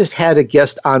 I just had a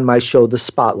guest on my show, The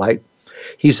Spotlight.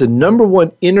 He's a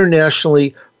 #1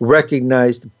 internationally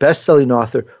recognized best-selling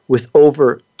author with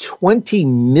over 20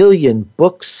 million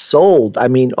books sold. I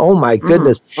mean, oh my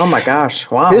goodness. Oh my gosh.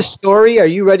 Wow. His story, are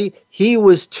you ready? He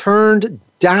was turned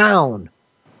down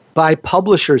by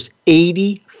publishers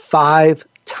 85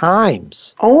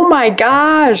 times. Oh my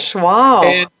gosh. Wow.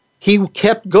 And he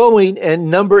kept going, and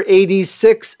number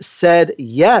 86 said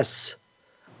yes.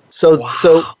 So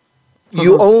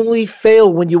you only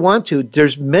fail when you want to.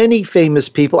 There's many famous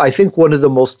people. I think one of the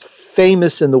most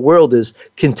famous in the world is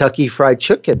Kentucky Fried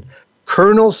Chicken.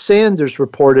 Colonel Sanders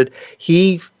reported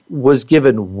he was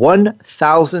given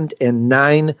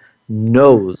 1,009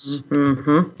 no's.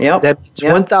 Yep. That means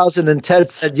 1,010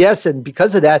 said yes, and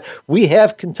because of that, we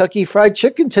have Kentucky Fried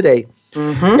Chicken today.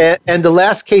 And the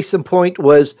last case in point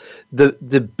was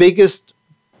the biggest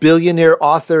billionaire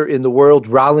author in the world,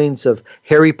 Rowling of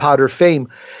Harry Potter fame.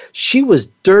 She was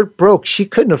dirt broke. She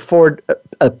couldn't afford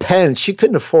a pen. She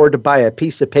couldn't afford to buy a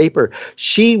piece of paper.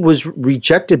 She was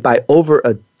rejected by over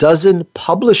a dozen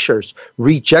publishers,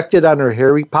 rejected on her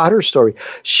Harry Potter story.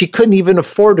 She couldn't even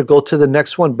afford to go to the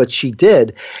next one, but she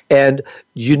did. And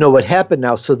you know what happened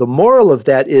now. So the moral of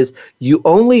that is you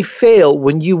only fail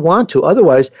when you want to.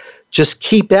 Otherwise, just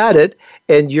keep at it.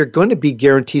 and you're going to be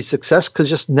guaranteed success because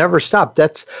just never stop.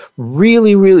 That's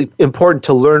really, really important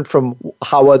to learn from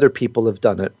how other people have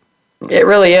done it. It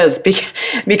really is,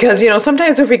 because,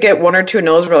 sometimes if we get one or two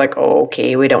no's, we're like, oh,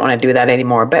 okay, we don't want to do that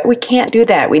anymore. But we can't do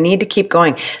that. We need to keep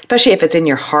going, especially if it's in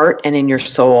your heart and in your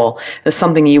soul. It's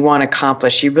something you want to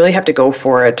accomplish. You really have to go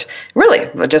for it. Really,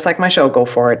 just like my show, go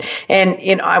for it. And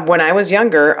when I was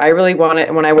younger, I really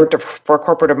wanted, when I worked for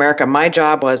corporate America,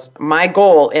 my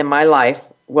goal in my life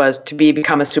was to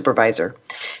become a supervisor.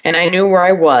 And I knew where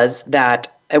I was that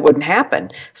it wouldn't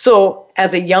happen. So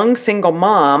as a young single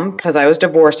mom, because I was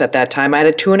divorced at that time, I had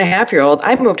a 2.5-year-old,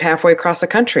 I moved halfway across the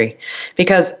country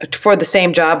because for the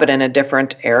same job, but in a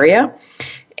different area.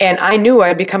 And I knew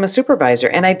I'd become a supervisor,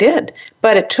 and I did.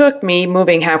 But it took me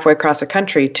moving halfway across the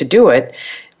country to do it.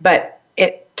 But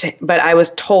I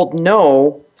was told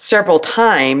no several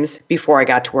times before I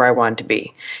got to where I wanted to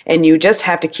be. And you just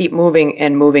have to keep moving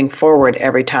and moving forward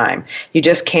every time. You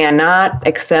just cannot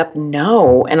accept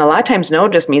no. And a lot of times no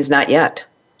just means not yet.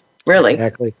 Really.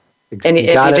 Exactly. And if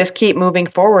you just keep moving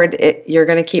forward, you're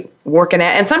going to keep working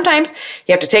at it. And sometimes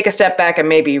you have to take a step back and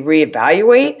maybe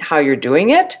reevaluate how you're doing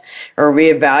it or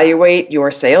reevaluate your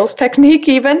sales technique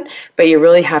even. But you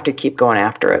really have to keep going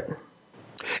after it.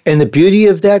 And the beauty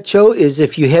of that, Joe, is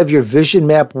if you have your vision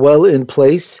map well in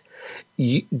place,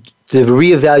 the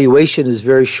reevaluation is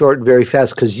very short and very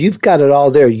fast because you've got it all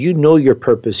there. You know your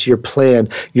purpose, your plan,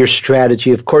 your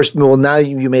strategy. Of course, well, now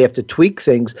you may have to tweak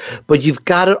things, but you've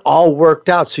got it all worked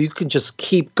out so you can just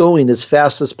keep going as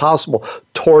fast as possible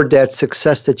toward that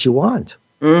success that you want.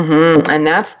 Mm-hmm. And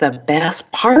that's the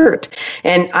best part.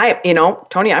 And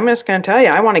Tony, I'm just going to tell you,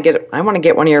 I want to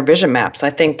get one of your vision maps. I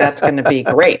think that's going to be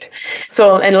great.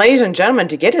 So, and ladies and gentlemen,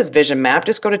 to get his vision map,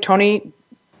 just go to Tony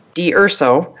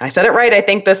DUrso. I said it right, I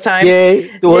think, this time.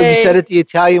 Yay. Well, you said it the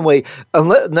Italian way.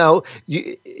 Now,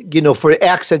 for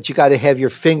accent, you got to have your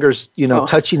fingers,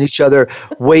 touching each other,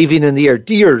 waving in the air.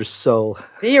 DUrso.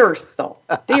 DUrso.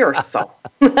 DUrso.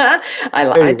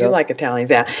 I do like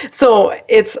Italians, yeah. So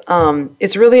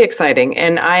it's really exciting,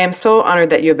 and I am so honored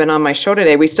that you've been on my show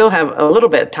today. We still have a little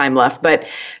bit of time left, but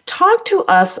talk to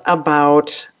us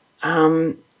about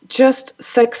just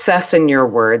success in your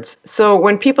words. So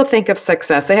when people think of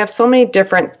success, they have so many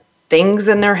different things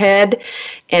in their head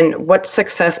and what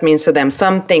success means to them.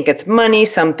 Some think it's money,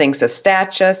 some think it's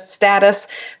status,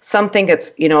 some think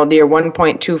it's, your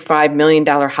 $1.25 million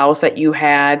house that you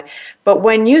had. But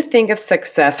when you think of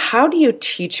success, how do you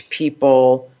teach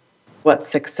people what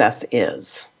success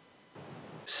is?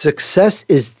 Success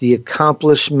is the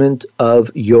accomplishment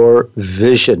of your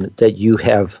vision that you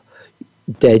have,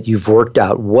 that you've worked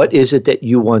out. What is it that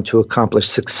you want to accomplish?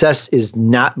 Success is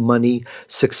not money.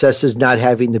 Success is not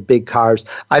having the big cars.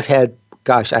 I've had,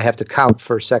 I have to count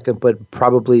for a second, but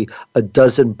probably a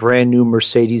dozen brand new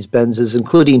Mercedes-Benzes,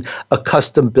 including a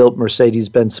custom-built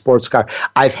Mercedes-Benz sports car.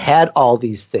 I've had all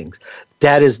these things.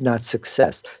 That is not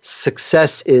success.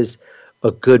 Success is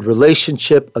a good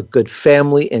relationship, a good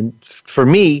family, and for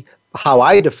me, how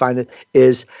I define it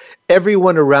is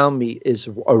everyone around me is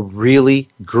a really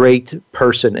great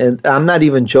person. And I'm not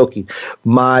even joking.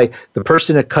 The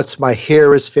person that cuts my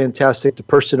hair is fantastic. The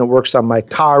person that works on my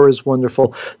car is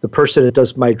wonderful. The person that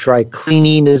does my dry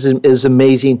cleaning is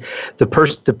amazing.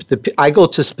 I go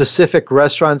to specific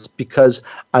restaurants because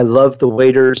I love the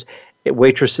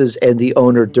waitresses and the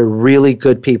owner. They're really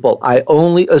good people. I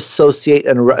only associate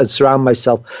and surround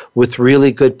myself with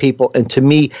really good people. And to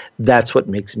me, that's what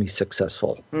makes me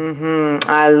successful. Mm-hmm.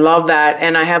 I love that.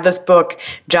 And I have this book,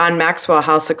 John Maxwell,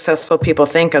 How Successful People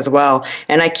Think, as well.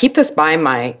 And I keep this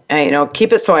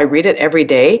keep it so I read it every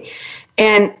day.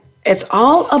 And it's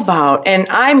all about, and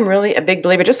I'm really a big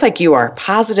believer, just like you are,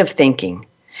 positive thinking.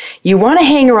 You want to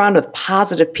hang around with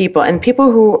positive people and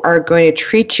people who are going to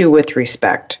treat you with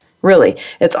respect. Really,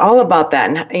 it's all about that.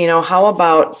 And, how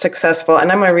about successful?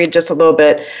 And I'm going to read just a little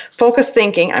bit. Focused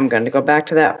thinking, I'm going to go back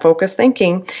to that. Focused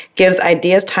thinking gives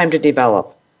ideas time to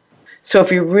develop. So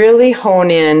if you really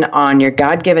hone in on your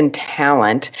God-given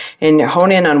talent and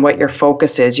hone in on what your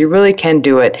focus is, you really can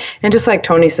do it. And just like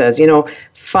Tony says,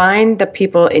 find the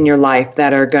people in your life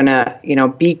that are going to,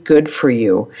 be good for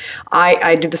you.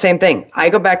 I do the same thing. I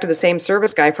go back to the same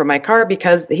service guy for my car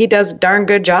because he does a darn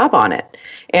good job on it.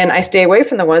 And I stay away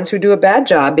from the ones who do a bad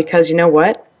job because you know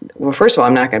what? Well, first of all,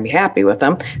 I'm not going to be happy with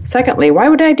them. Secondly, why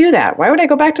would I do that? Why would I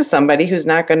go back to somebody who's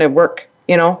not going to work,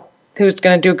 who's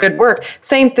going to do good work?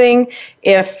 Same thing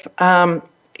if,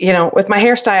 with my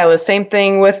hairstylist, same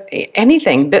thing with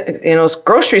anything,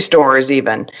 grocery stores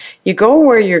even. You go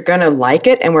where you're going to like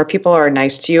it and where people are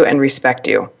nice to you and respect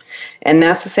you. And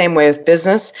that's the same way with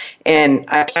business. And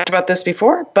I've talked about this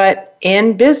before, but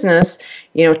in business,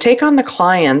 take on the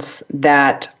clients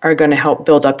that are going to help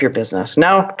build up your business.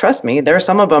 Now, trust me, there are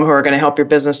some of them who are going to help your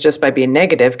business just by being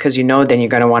negative, because then you're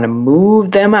going to want to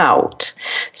move them out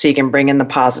so you can bring in the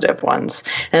positive ones.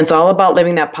 And it's all about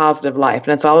living that positive life.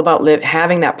 And it's all about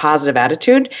having that positive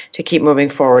attitude to keep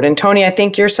moving forward. And Tony, I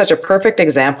think you're such a perfect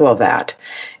example of that.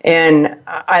 And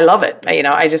I love it.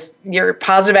 You're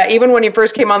positive. Even when you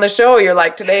first came on the show, you're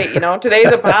like, today's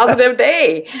a positive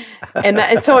day.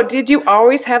 And so did you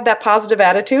always have that positive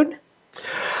attitude?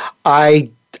 I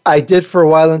did for a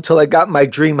while until I got my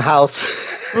dream house.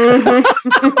 Mm-hmm.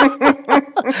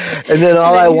 And then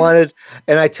all I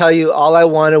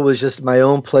wanted was just my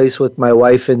own place with my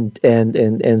wife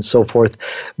and so forth.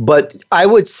 But I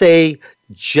would say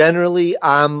generally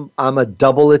I'm a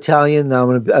double Italian.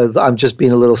 Now I'm just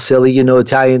being a little silly.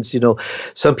 Italians,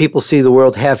 some people see the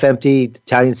world half empty.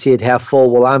 Italians see it half full.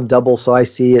 Well, I'm double, so I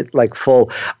see it like full.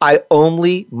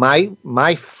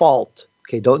 My fault.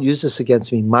 Okay, don't use this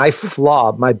against me. My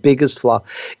biggest flaw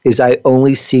is I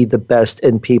only see the best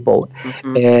in people.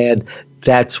 Mm-hmm. And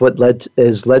that's what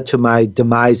has led to my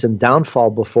demise and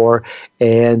downfall before.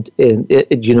 And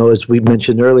as we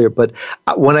mentioned earlier, but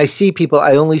when I see people,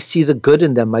 I only see the good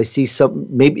in them. I see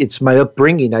maybe it's my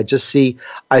upbringing. I see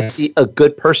a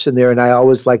good person there, and I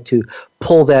always like to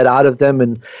pull that out of them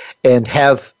and I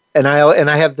have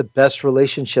the best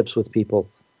relationships with people.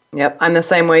 Yep, I'm the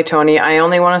same way, Tony. I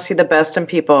only want to see the best in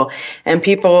people. And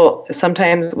people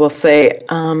sometimes will say,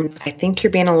 I think you're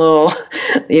being a little,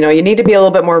 you need to be a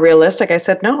little bit more realistic. I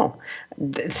said, no.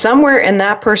 Somewhere in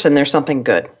that person, there's something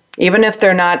good. Even if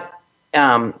they're not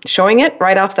showing it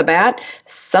right off the bat,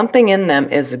 something in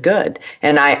them is good.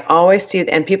 And I always see,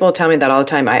 and people tell me that all the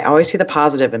time, I always see the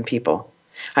positive in people.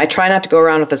 I try not to go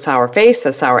around with a sour face,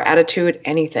 a sour attitude,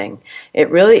 anything. It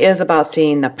really is about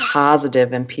seeing the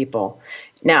positive in people.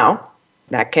 Now,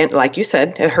 that can, like you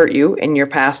said, it hurt you in your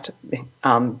past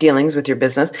dealings with your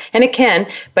business, and it can,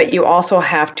 but you also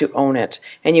have to own it,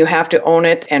 and you have to own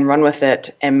it and run with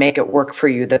it and make it work for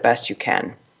you the best you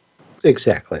can.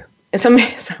 Exactly. And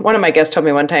one of my guests told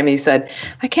me one time, he said,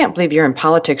 I can't believe you're in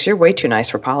politics. You're way too nice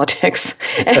for politics.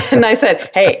 And I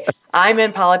said, hey, I'm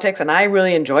in politics, and I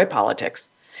really enjoy politics.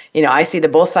 I see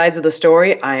both sides of the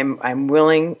story. I'm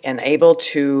willing and able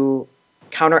to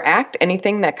counteract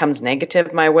anything that comes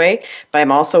negative my way, but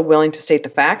I'm also willing to state the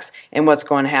facts and what's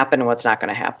going to happen and what's not going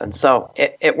to happen. So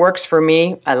it works for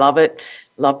me. I love it.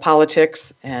 Love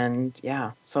politics. And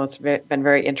so it's been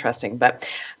very interesting. But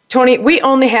Tony, we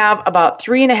only have about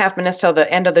 3.5 minutes till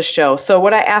the end of the show. So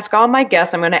what I ask all my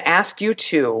guests, I'm going to ask you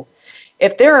too,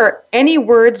 if there are any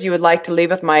words you would like to leave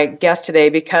with my guest today,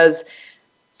 because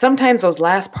sometimes those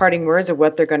last parting words are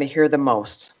what they're going to hear the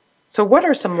most. So what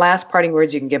are some last parting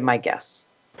words you can give my guests?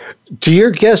 Do your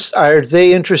guests, are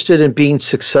they interested in being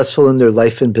successful in their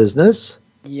life and business?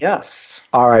 Yes.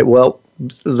 All right. Well,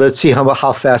 let's see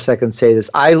how fast I can say this.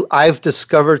 I've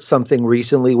discovered something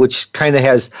recently which kind of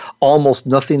has almost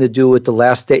nothing to do with the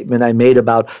last statement I made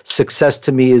about success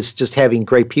to me is just having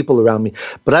great people around me.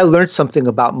 But I learned something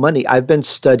about money. I've been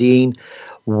studying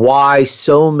why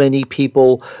so many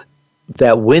people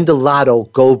that win the lotto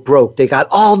go broke. They got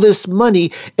all this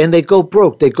money and they go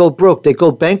broke. They go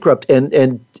bankrupt.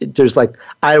 And there's I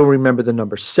don't remember the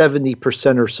number,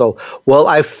 70% or so. Well,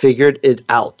 I figured it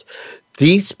out.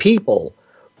 These people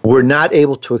were not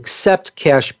able to accept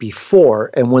cash before.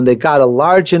 And when they got a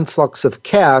large influx of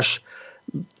cash,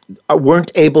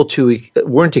 weren't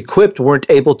equipped, weren't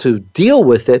able to deal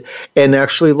with it, and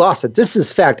actually lost it. This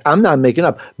is fact. I'm not making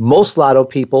up. Most lotto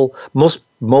people,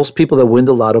 most people that win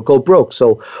the lotto go broke.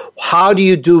 So how do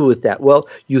you do with that? Well,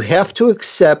 you have to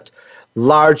accept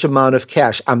large amount of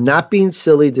cash. I'm not being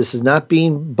silly. This is not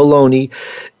being baloney.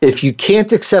 If you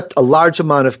can't accept a large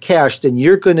amount of cash, then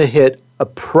you're going to hit a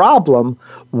problem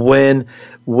when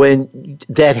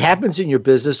that happens in your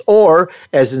business, or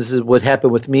as this is what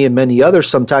happened with me and many others,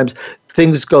 sometimes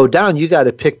things go down, you got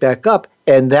to pick back up.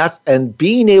 And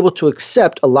being able to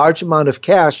accept a large amount of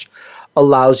cash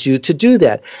allows you to do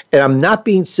that. And I'm not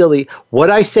being silly. What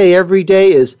I say every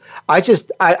day is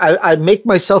I make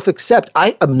myself accept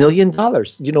 $1 million.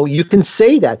 You can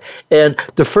say that. And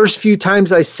the first few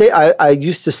times I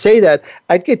used to say that,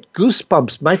 I'd get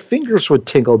goosebumps. My fingers would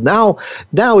tingle. Now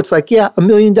it's like, $1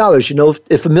 million.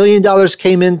 If $1 million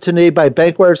came in today by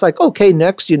bank wire, it's like, okay,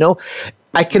 next,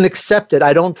 I can accept it.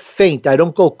 I don't faint. I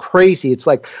don't go crazy. It's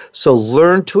like, so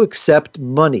learn to accept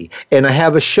money. And I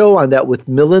have a show on that with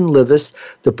Millen Livis,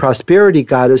 the prosperity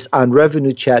goddess, on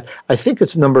Revenue Chat. I think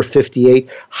it's number 58.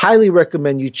 Highly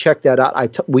recommend you check that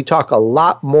out. We talk a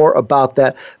lot more about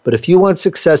that. But if you want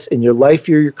success in your life,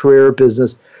 your career, or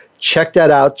business, check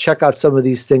that out. Check out some of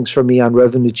these things from me on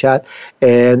Revenue Chat.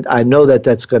 And I know that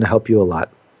that's going to help you a lot.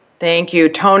 Thank you,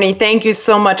 Tony. Thank you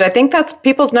so much. I think that's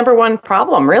people's number one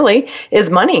problem, really, is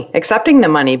money, accepting the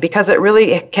money, because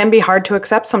it can be hard to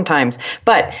accept sometimes.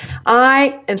 But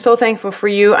I am so thankful for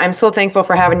you. I'm so thankful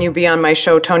for having you be on my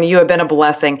show, Tony. You have been a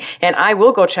blessing. And I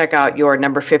will go check out your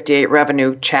number 58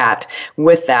 Revenue Chat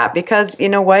with that, because you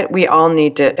know what? We all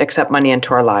need to accept money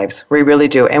into our lives. We really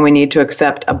do. And we need to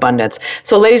accept abundance.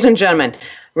 So, ladies and gentlemen,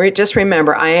 just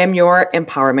remember, I am your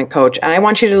empowerment coach, and I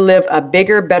want you to live a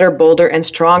bigger, better, bolder, and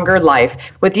stronger life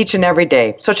with each and every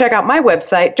day. So check out my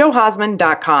website,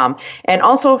 johausman.com. And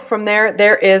also from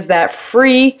there is that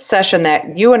free session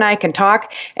that you and I can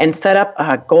talk and set up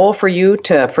a goal for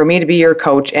me to be your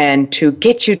coach and to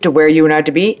get you to where you and I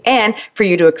to be, and for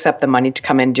you to accept the money to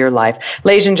come into your life.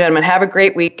 Ladies and gentlemen, have a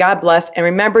great week. God bless. And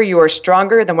remember, you are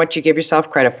stronger than what you give yourself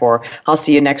credit for. I'll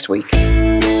see you next week.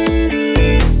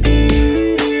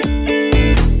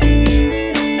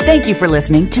 Thank you for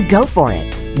listening to Go For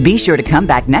It. Be sure to come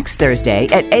back next Thursday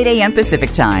at 8 a.m.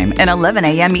 Pacific Time and 11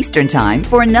 a.m. Eastern Time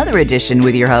for another edition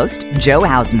with your host, Joe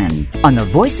Hausman, on the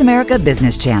Voice America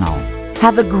Business Channel.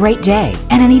 Have a great day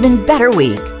and an even better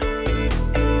week.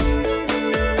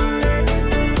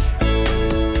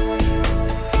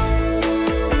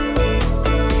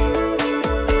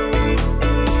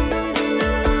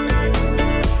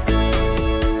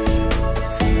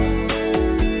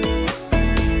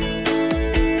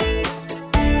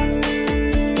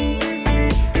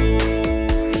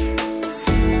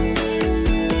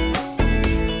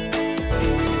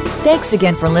 Thanks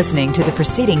again for listening to the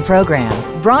preceding program,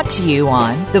 brought to you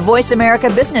on the Voice America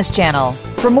Business Channel.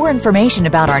 For more information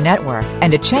about our network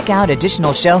and to check out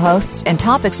additional show hosts and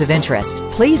topics of interest,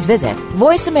 please visit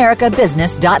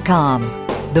voiceamericabusiness.com.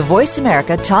 The Voice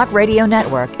America Talk Radio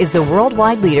Network is the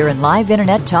worldwide leader in live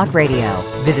Internet talk radio.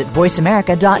 Visit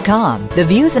voiceamerica.com. The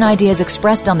views and ideas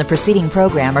expressed on the preceding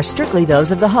program are strictly those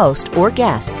of the host or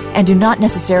guests and do not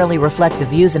necessarily reflect the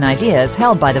views and ideas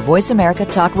held by the Voice America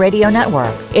Talk Radio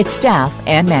Network, its staff,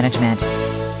 and management.